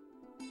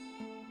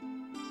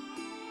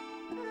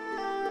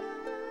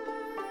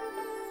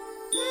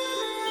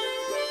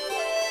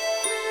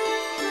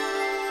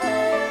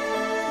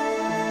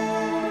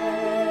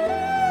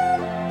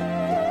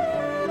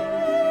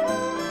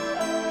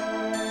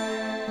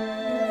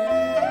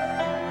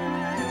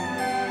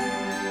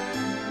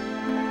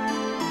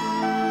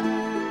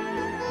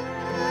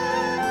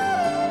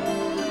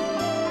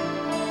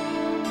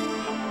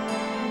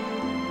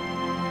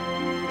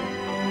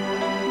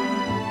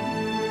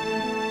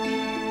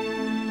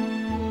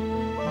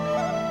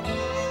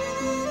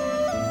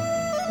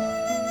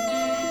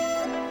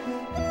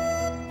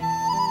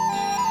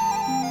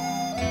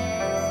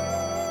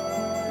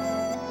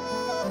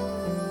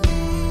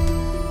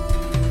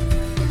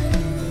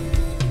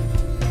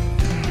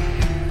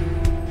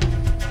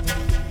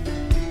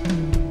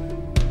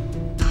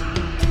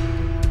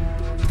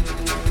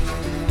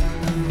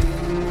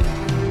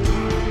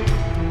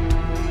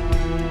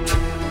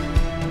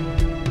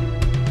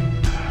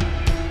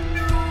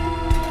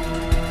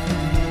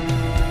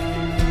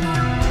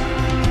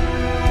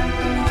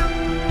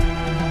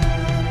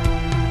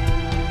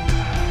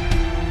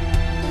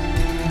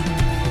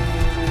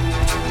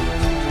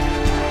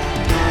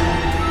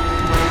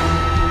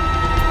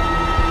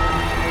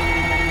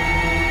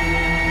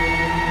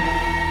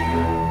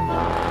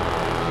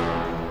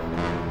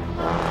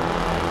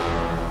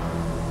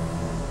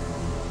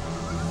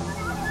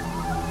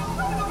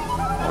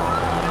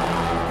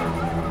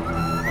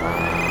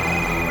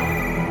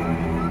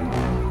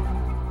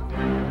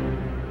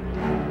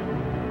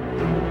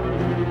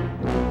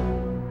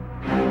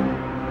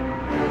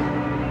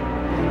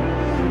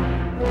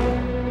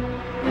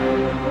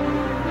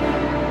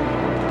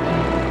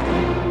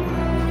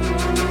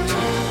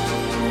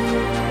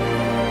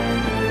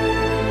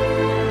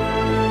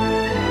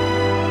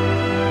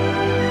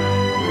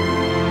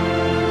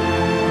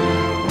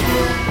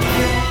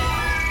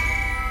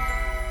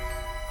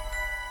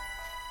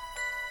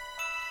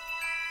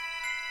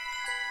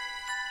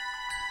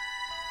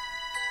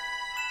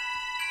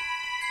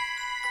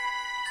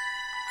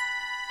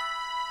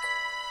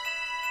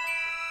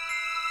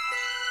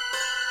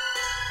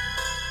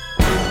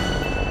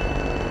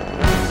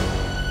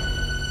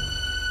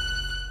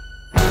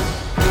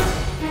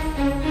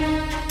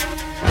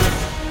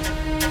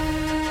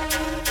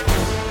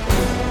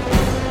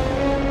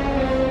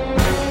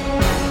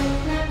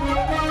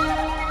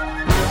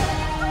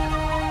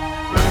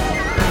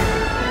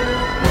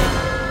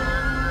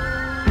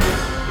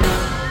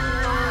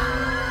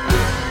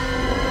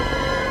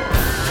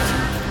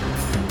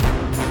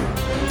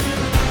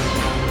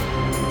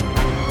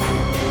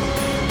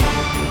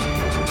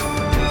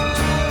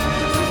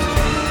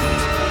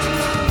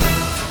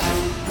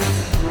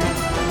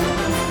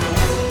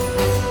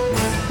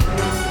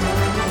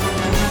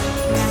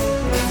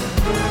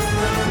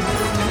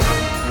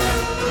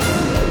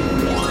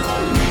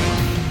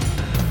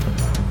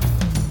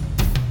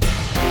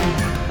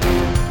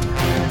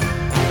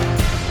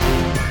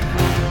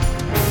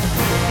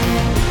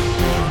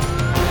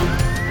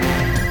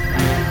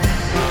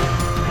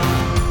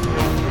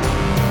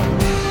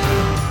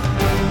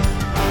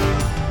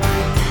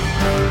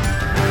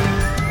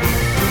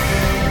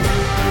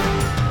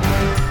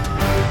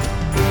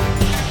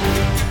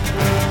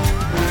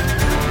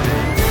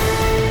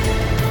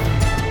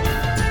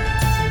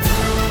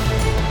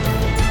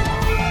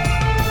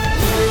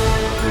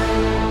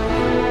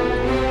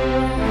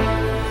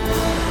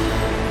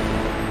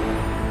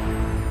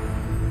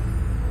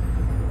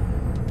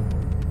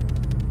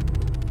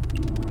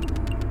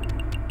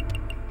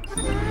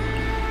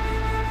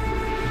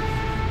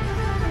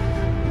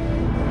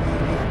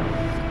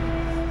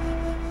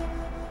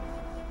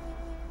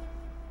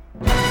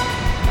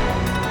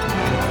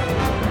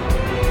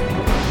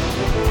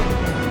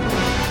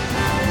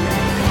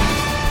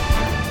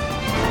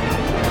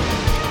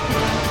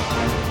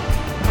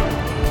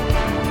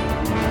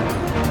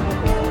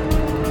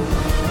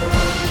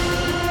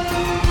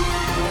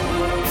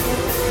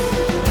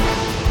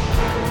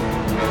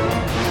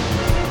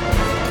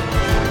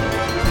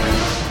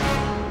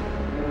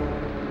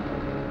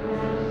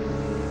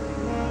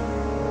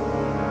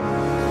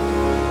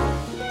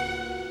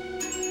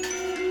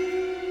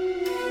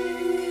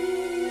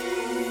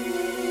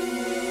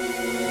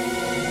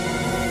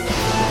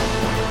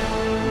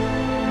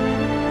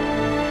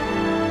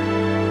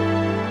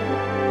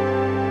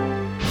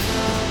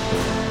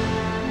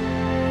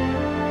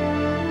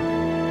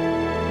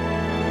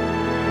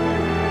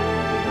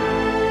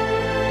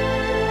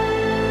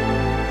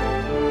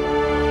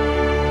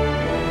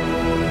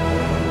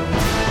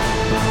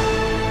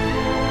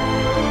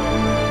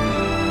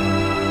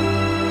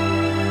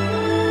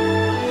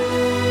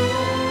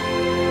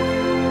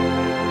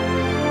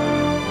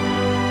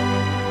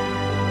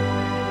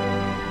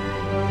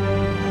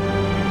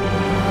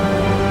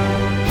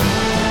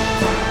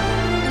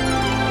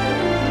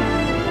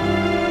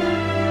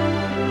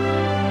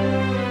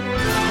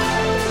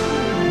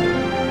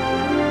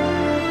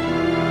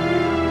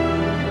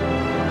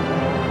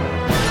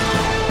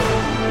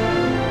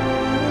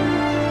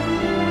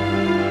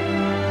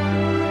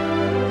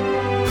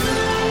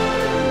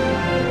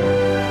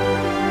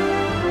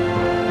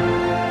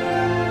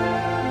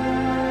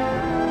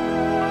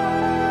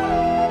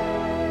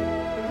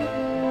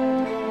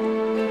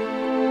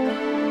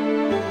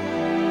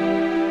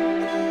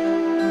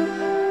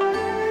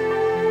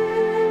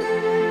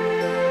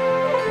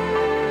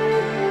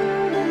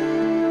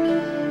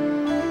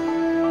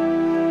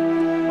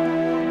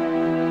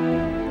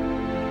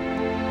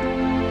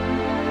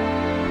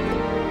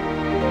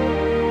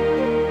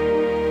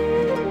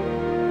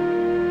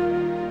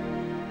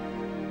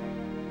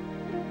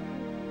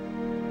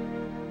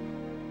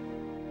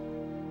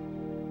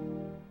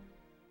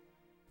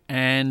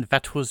 And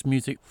that was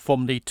music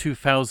from the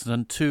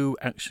 2002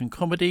 action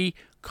comedy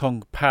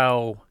Kung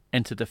Pao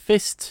Enter the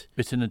Fist,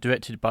 written and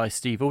directed by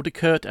Steve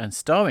Aldekert and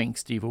starring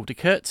Steve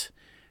Aldekert,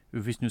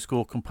 with original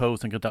score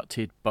composed and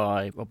conducted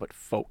by Robert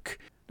Falk.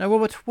 Now,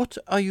 Robert, what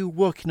are you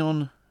working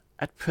on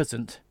at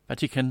present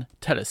that you can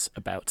tell us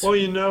about?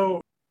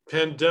 Well,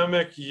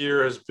 pandemic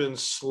year has been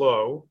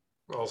slow,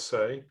 I'll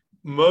say.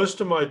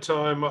 Most of my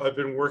time I've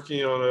been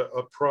working on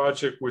a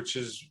project which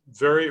is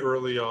very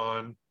early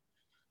on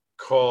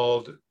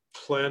called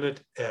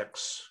Planet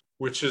X,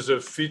 which is a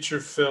feature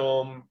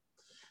film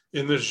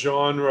in the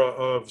genre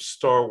of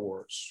Star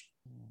Wars.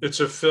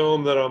 It's a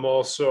film that I'm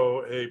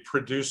also a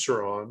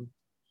producer on,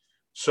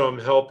 so I'm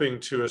helping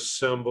to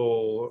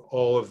assemble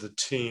all of the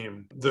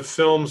team. The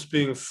film's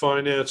being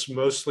financed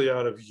mostly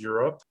out of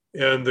Europe,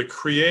 and the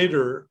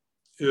creator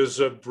is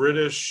a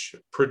British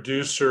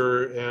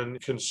producer and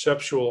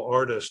conceptual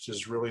artist,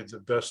 is really the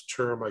best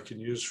term I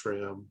can use for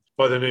him,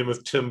 by the name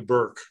of Tim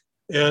Burke.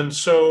 And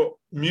so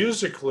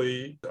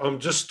musically, I'm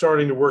just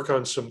starting to work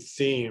on some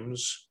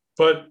themes,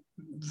 but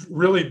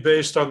really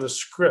based on the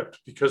script,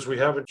 because we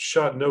haven't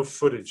shot no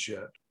footage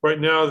yet.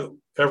 Right now,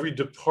 every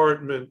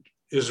department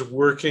is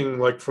working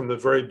like from the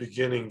very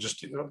beginning,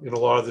 just in a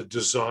lot of the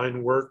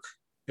design work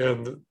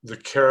and the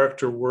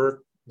character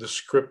work, the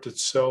script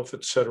itself,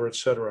 et cetera, et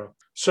cetera.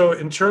 So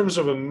in terms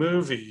of a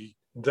movie,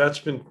 that's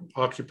been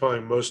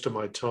occupying most of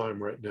my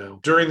time right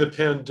now. During the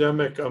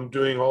pandemic, I'm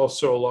doing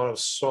also a lot of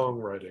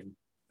songwriting,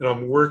 and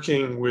I'm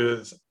working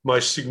with my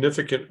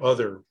significant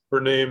other.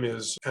 Her name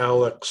is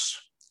Alex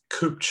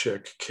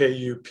Kupchik,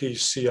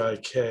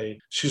 Kupcik.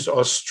 She's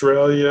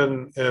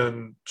Australian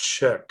and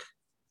Czech,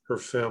 her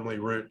family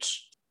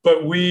roots.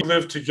 But we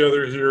live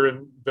together here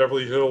in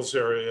Beverly Hills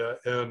area,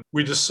 and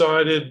we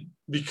decided,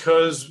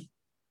 because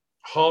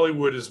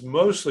Hollywood is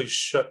mostly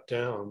shut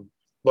down,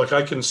 like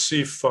I can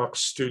see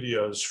Fox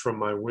Studios from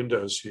my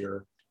windows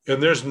here,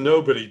 and there's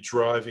nobody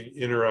driving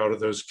in or out of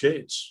those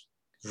gates.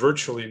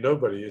 Virtually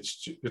nobody.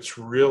 It's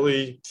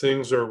really,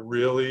 things are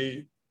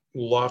really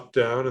locked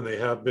down, and they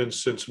have been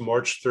since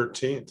March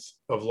 13th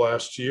of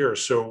last year.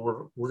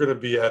 So we're going to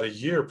be at a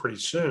year pretty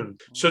soon.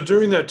 So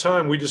during that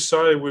time, we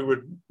decided we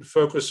would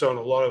focus on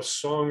a lot of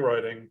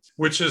songwriting,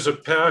 which is a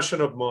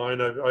passion of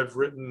mine. I've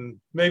written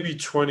maybe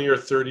 20 or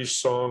 30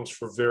 songs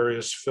for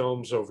various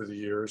films over the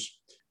years.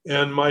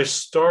 And my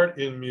start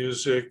in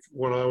music,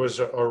 when I was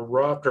a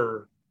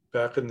rocker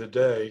back in the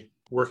day,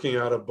 working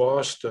out of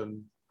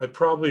Boston, I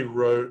probably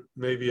wrote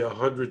maybe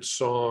 100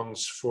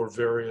 songs for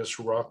various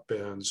rock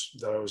bands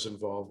that I was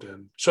involved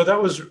in. So that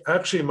was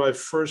actually my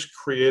first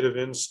creative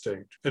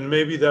instinct. And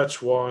maybe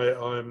that's why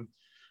I'm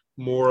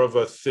more of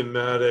a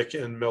thematic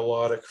and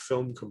melodic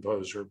film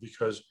composer,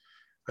 because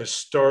I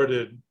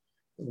started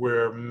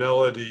where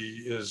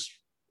melody is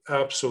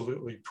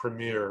absolutely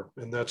premier,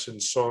 and that's in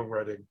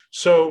songwriting.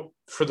 So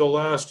for the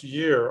last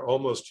year,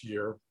 almost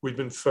year, we've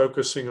been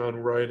focusing on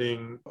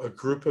writing a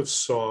group of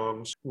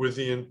songs with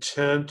the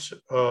intent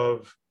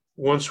of,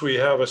 once we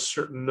have a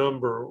certain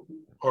number,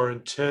 our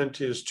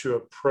intent is to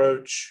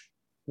approach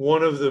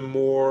one of the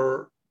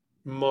more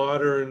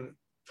modern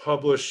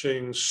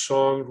publishing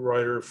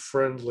songwriter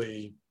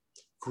friendly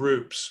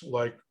groups.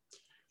 Like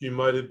you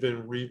might have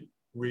been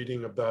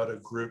reading about a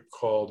group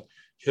called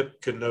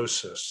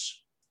Hypgnosis,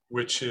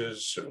 which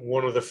is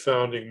one of the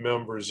founding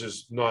members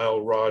is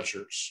Nile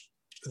Rodgers.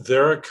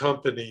 They're a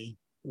company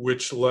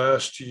which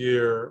last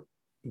year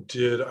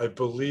did, I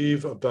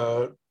believe,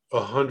 about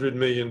 $100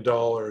 million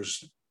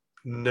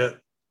net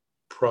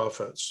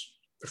profits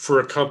for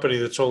a company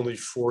that's only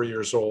 4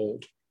 years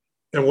old.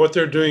 And what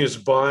they're doing is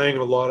buying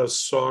a lot of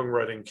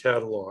songwriting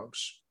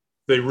catalogs.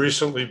 They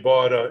recently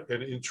bought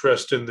an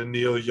interest in the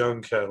Neil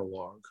Young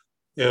catalog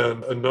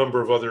and a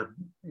number of other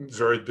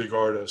very big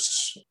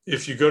artists.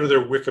 If you go to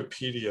their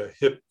Wikipedia,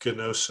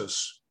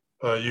 Hypgnosis,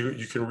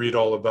 you can read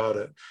all about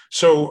it.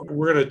 So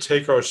we're going to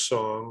take our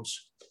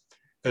songs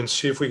and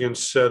see if we can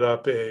set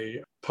up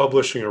a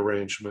publishing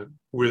arrangement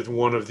with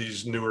one of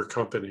these newer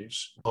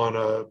companies on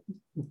a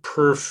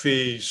per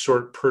fee,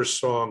 per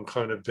song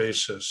kind of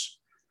basis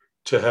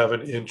to have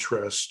an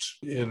interest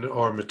in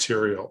our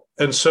material.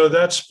 And so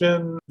that's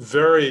been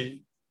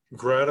very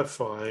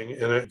gratifying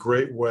and a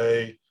great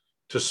way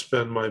to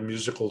spend my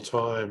musical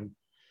time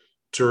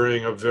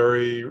during a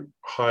very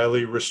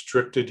highly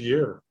restricted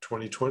year,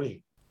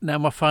 2020. Now,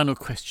 my final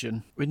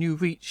question. When you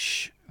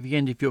reach the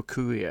end of your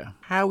career,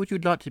 how would you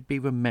like to be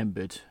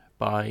remembered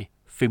by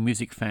film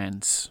music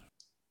fans?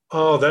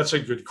 Oh, that's a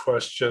good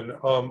question.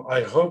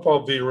 I hope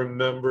I'll be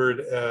remembered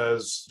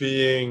as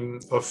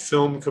being a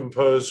film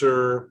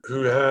composer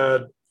who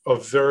had a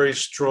very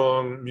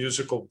strong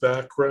musical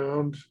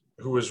background,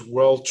 who was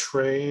well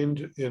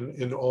trained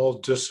in all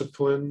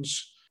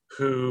disciplines,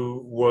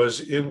 who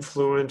was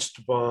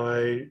influenced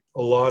by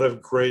a lot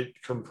of great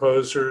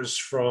composers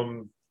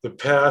from the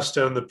past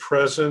and the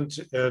present,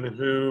 and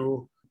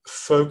who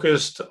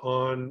focused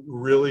on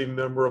really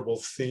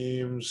memorable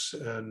themes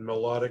and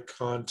melodic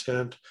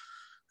content,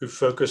 who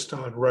focused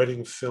on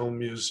writing film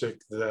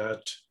music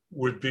that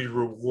would be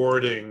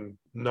rewarding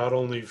not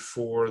only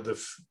for the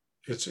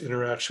its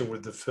interaction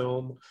with the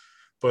film,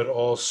 but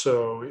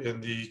also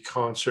in the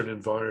concert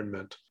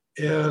environment.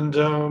 And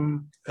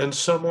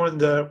someone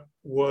that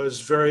was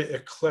very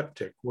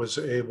eclectic, was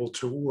able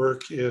to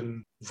work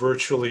in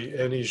virtually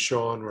any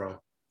genre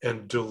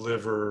and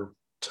deliver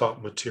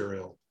top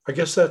material. I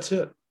guess that's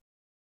it.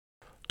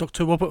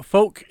 Dr. Robert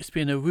Folk, it's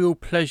been a real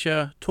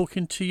pleasure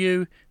talking to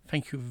you.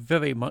 Thank you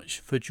very much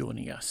for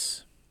joining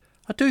us.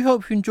 I do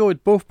hope you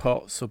enjoyed both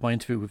parts of my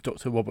interview with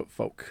Dr. Robert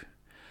Folk.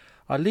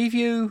 I leave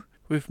you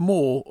with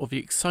more of the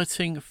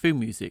exciting film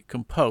music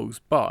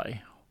composed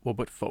by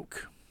Robert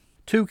Folk.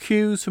 2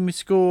 cues from his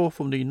score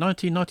from the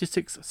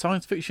 1996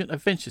 science fiction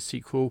adventure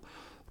sequel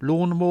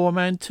Lawnmower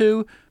Man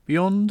 2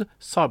 Beyond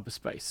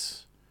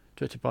Cyberspace,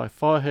 directed by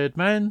Firehaired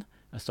Man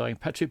and starring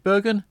Patrick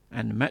Bergin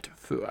and Matt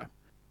Frewer,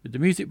 with the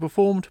music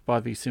performed by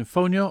the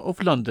Symphonia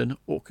of London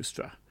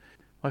Orchestra.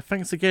 My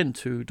thanks again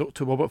to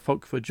Dr. Robert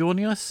Folk for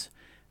joining us,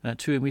 and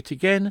until we meet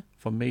again,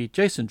 from me,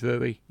 Jason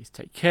Drury, is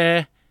take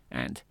care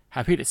and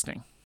happy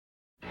listening.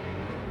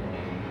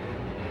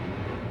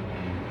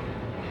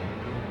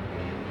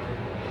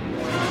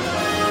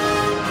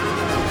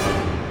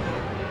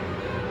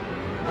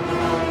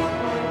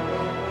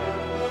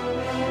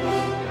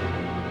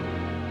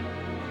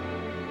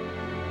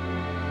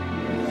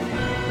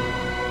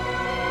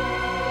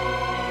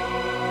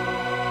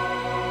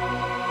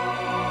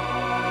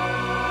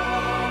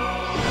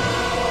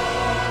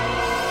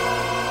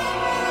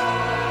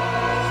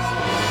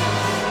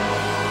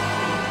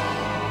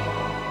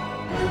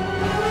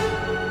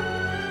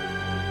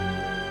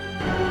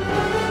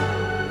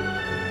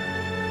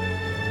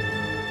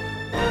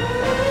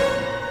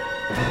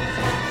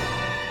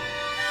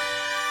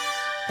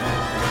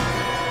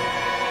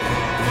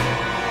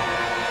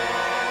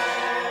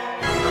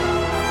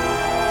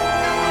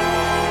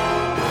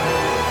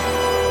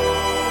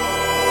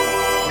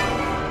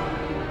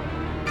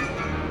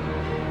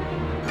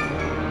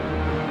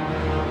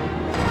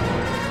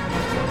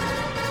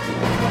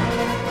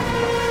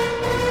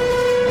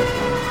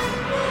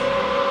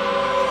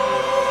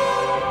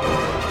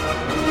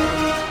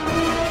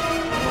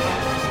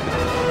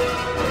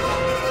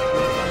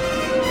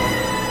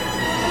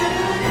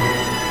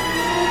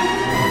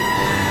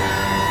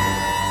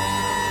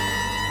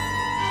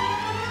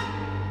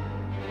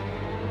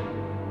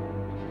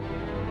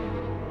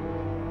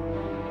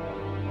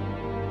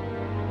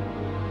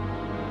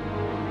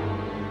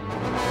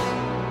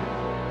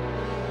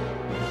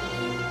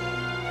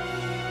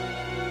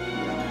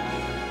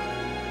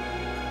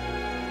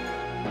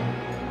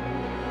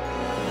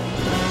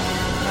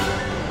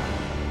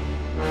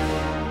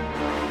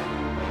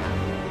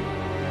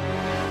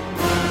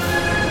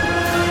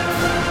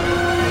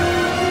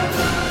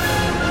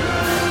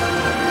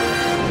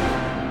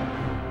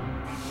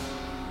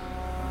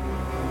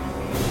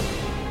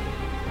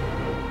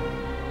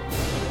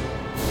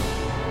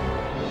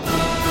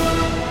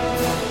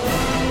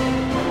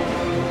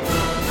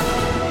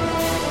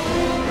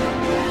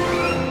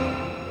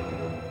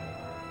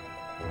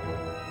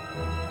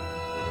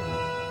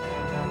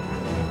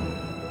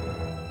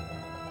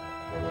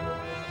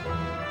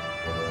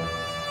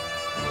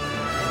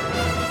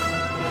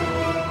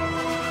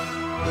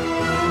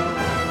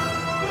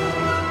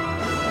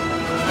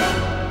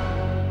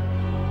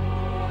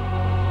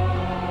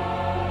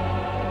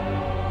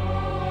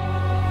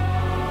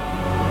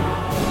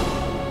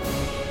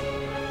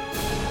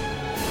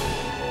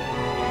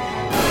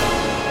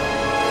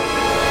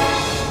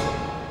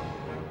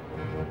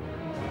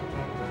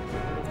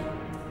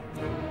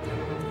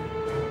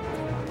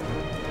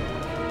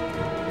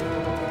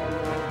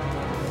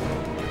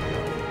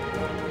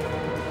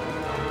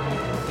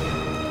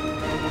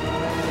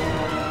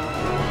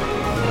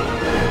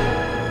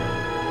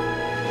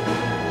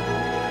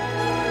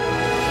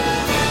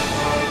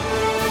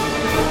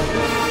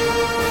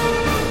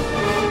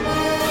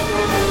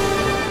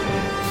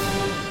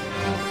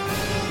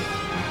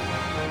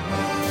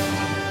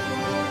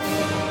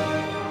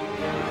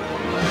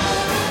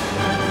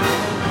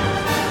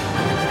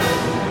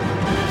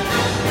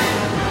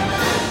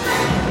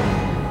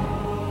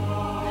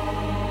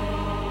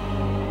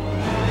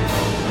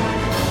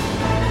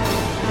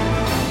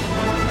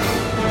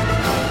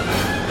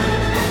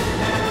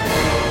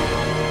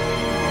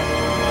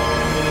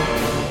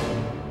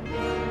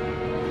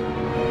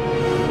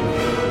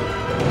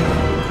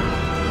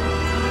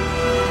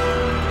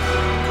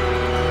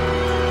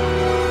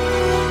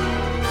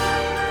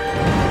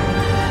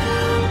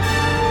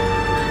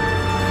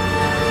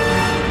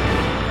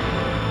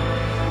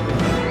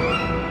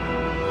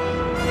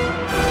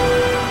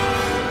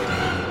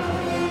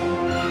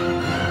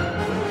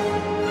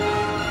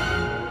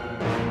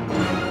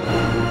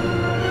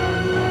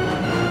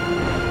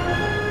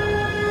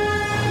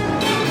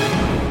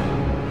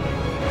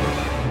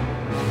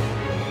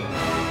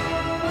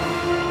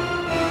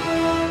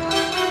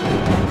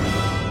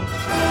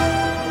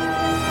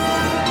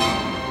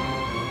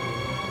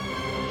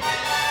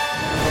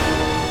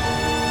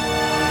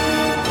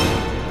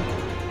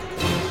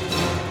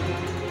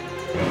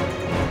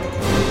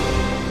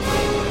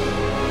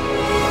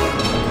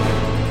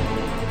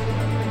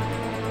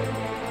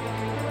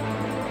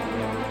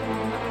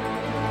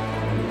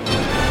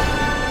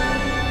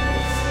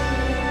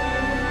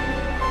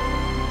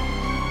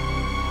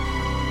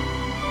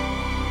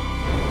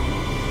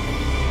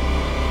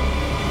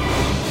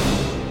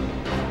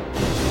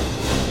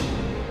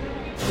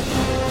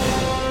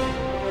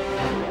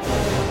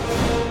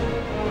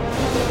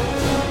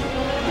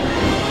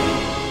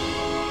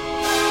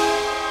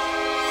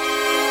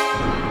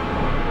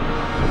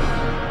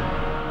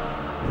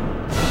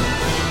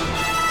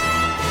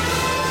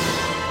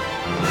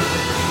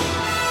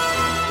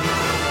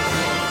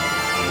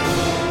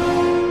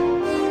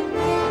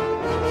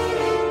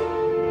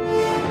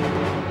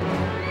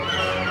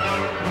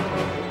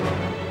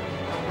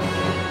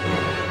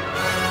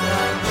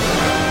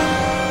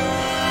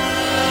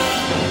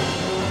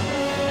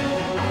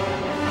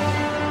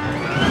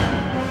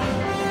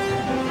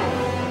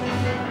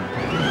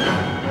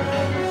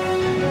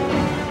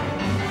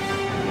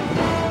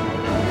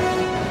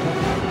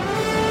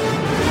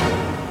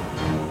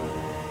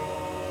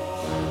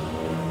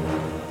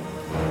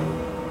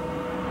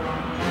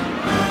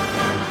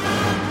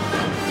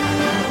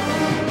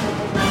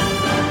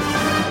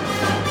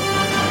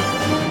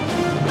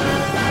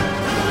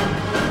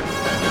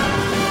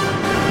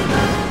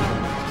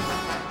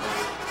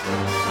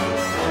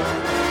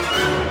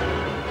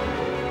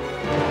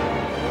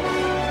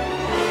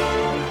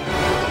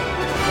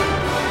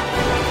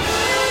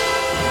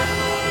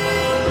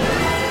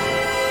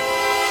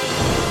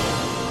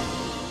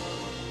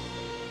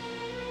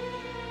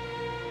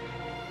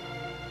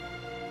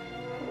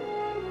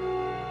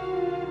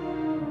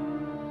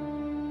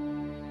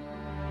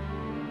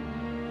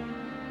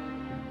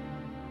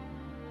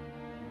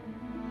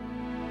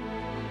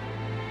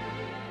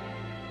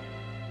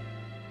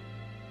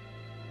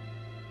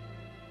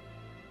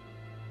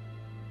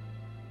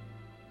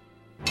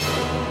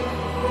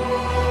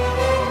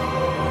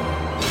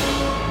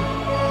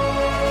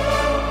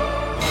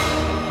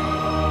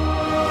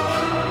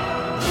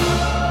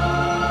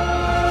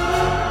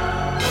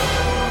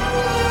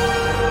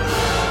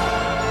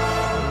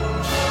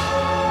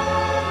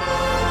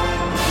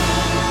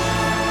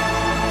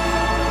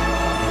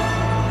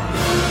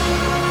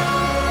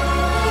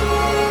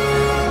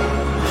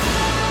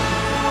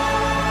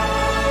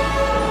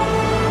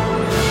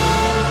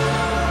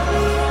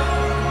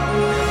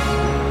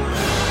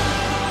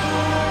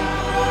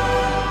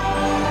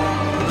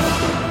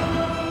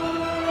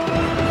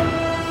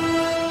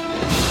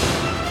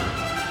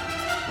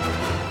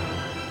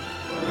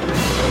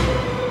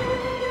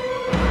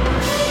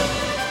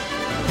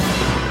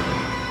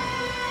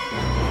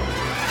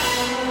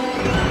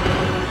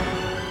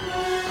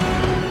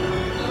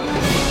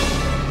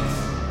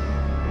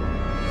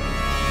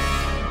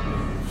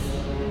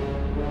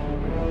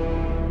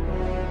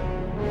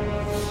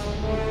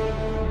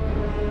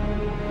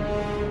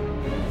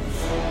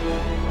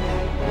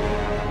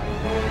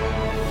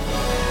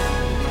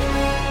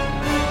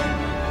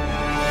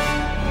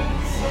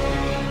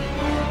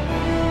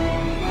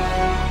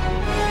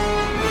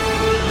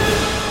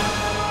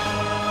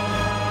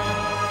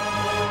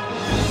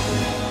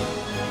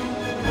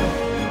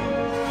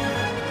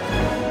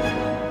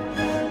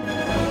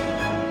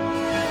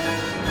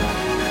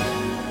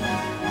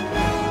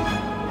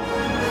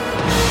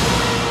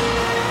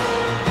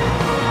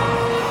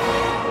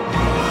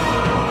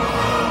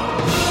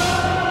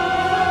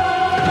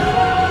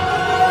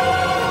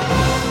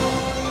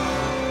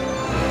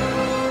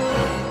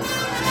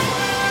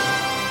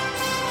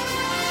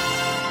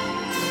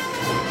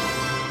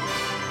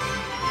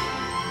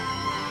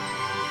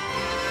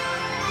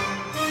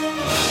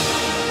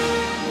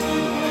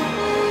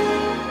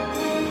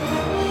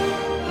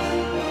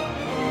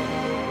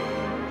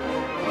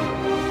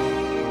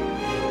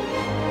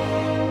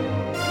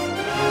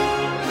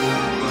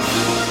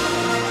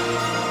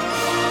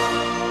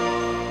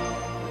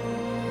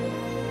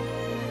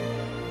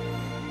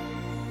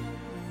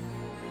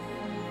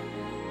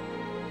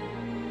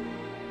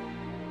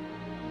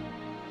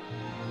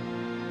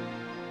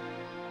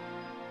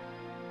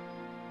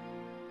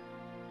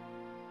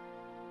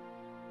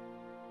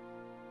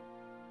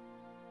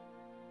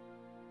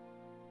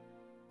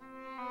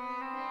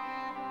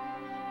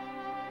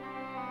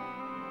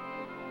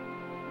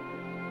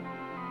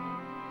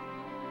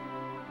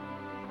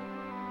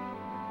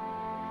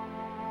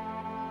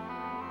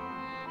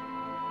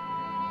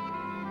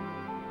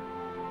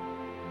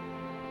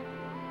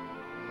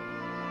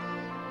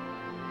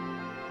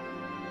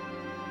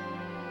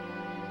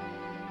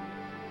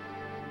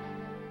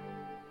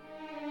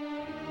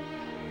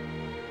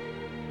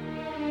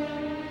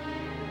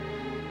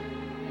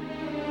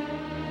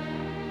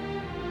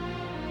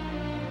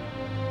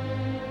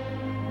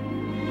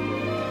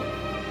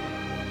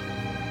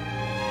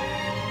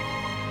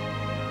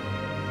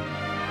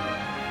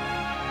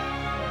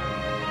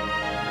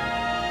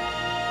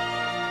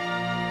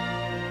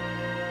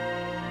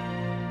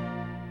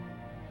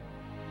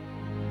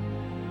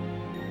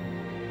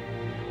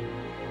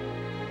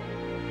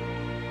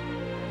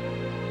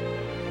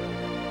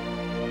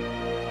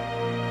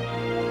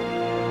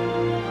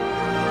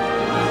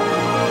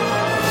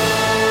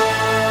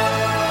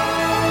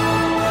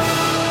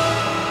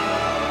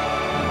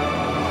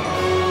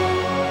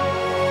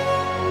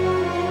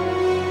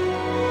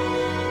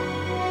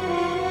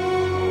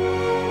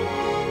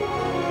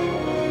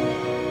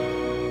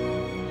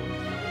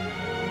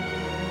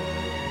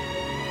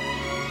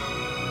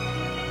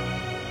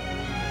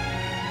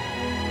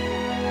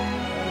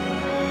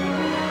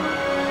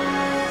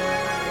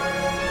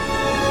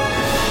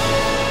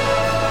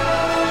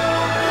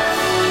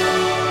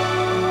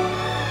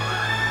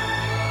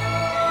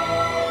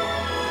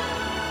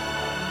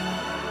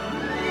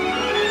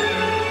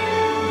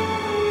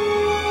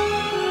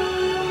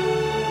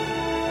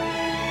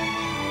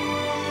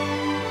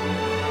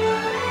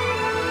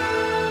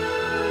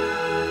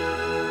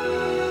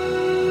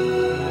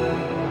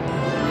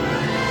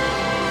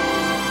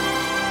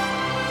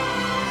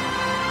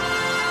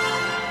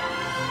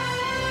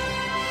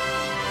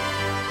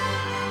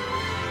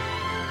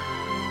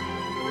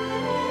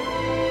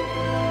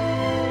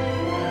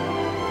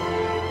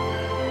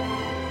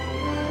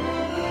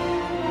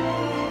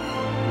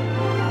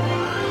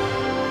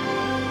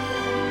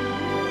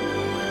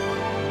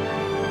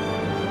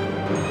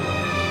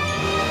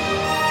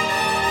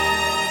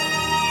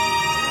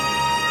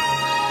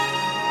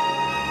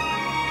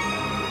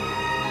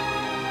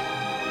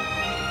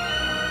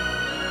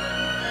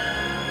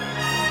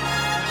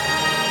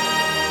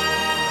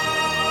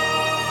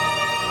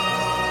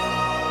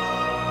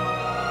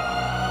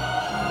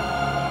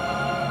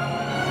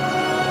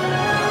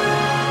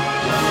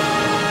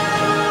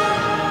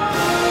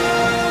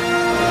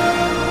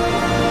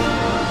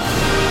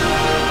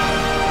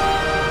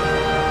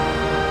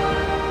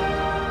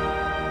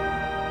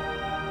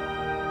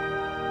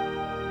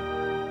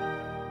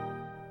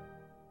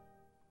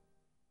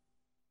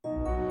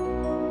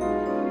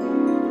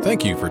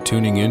 Thank you for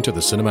tuning in to the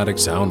Cinematic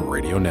Sound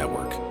Radio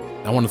Network.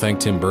 I want to thank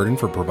Tim Burton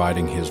for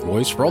providing his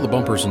voice for all the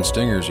bumpers and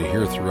stingers you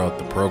hear throughout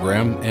the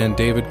program, and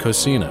David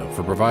Cosina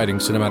for providing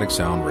Cinematic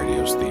Sound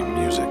Radio's theme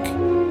music.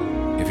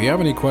 If you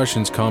have any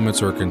questions,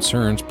 comments, or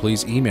concerns,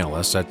 please email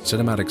us at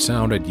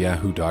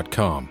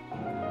cinematicsound@yahoo.com.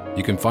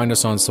 You can find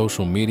us on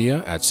social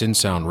media at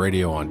CinSound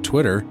Radio on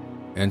Twitter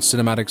and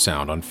Cinematic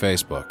Sound on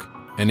Facebook.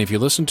 And if you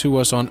listen to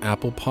us on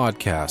Apple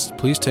Podcasts,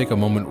 please take a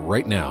moment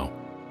right now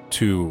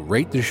to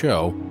rate the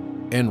show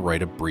and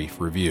write a brief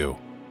review.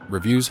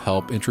 Reviews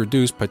help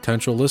introduce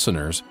potential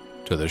listeners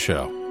to the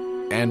show.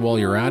 And while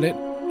you're at it,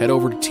 head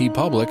over to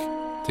TeePublic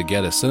to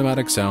get a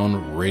Cinematic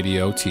Sound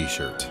Radio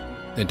t-shirt.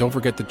 And don't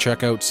forget to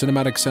check out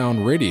Cinematic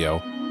Sound Radio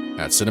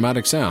at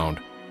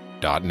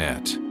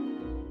cinematicsound.net.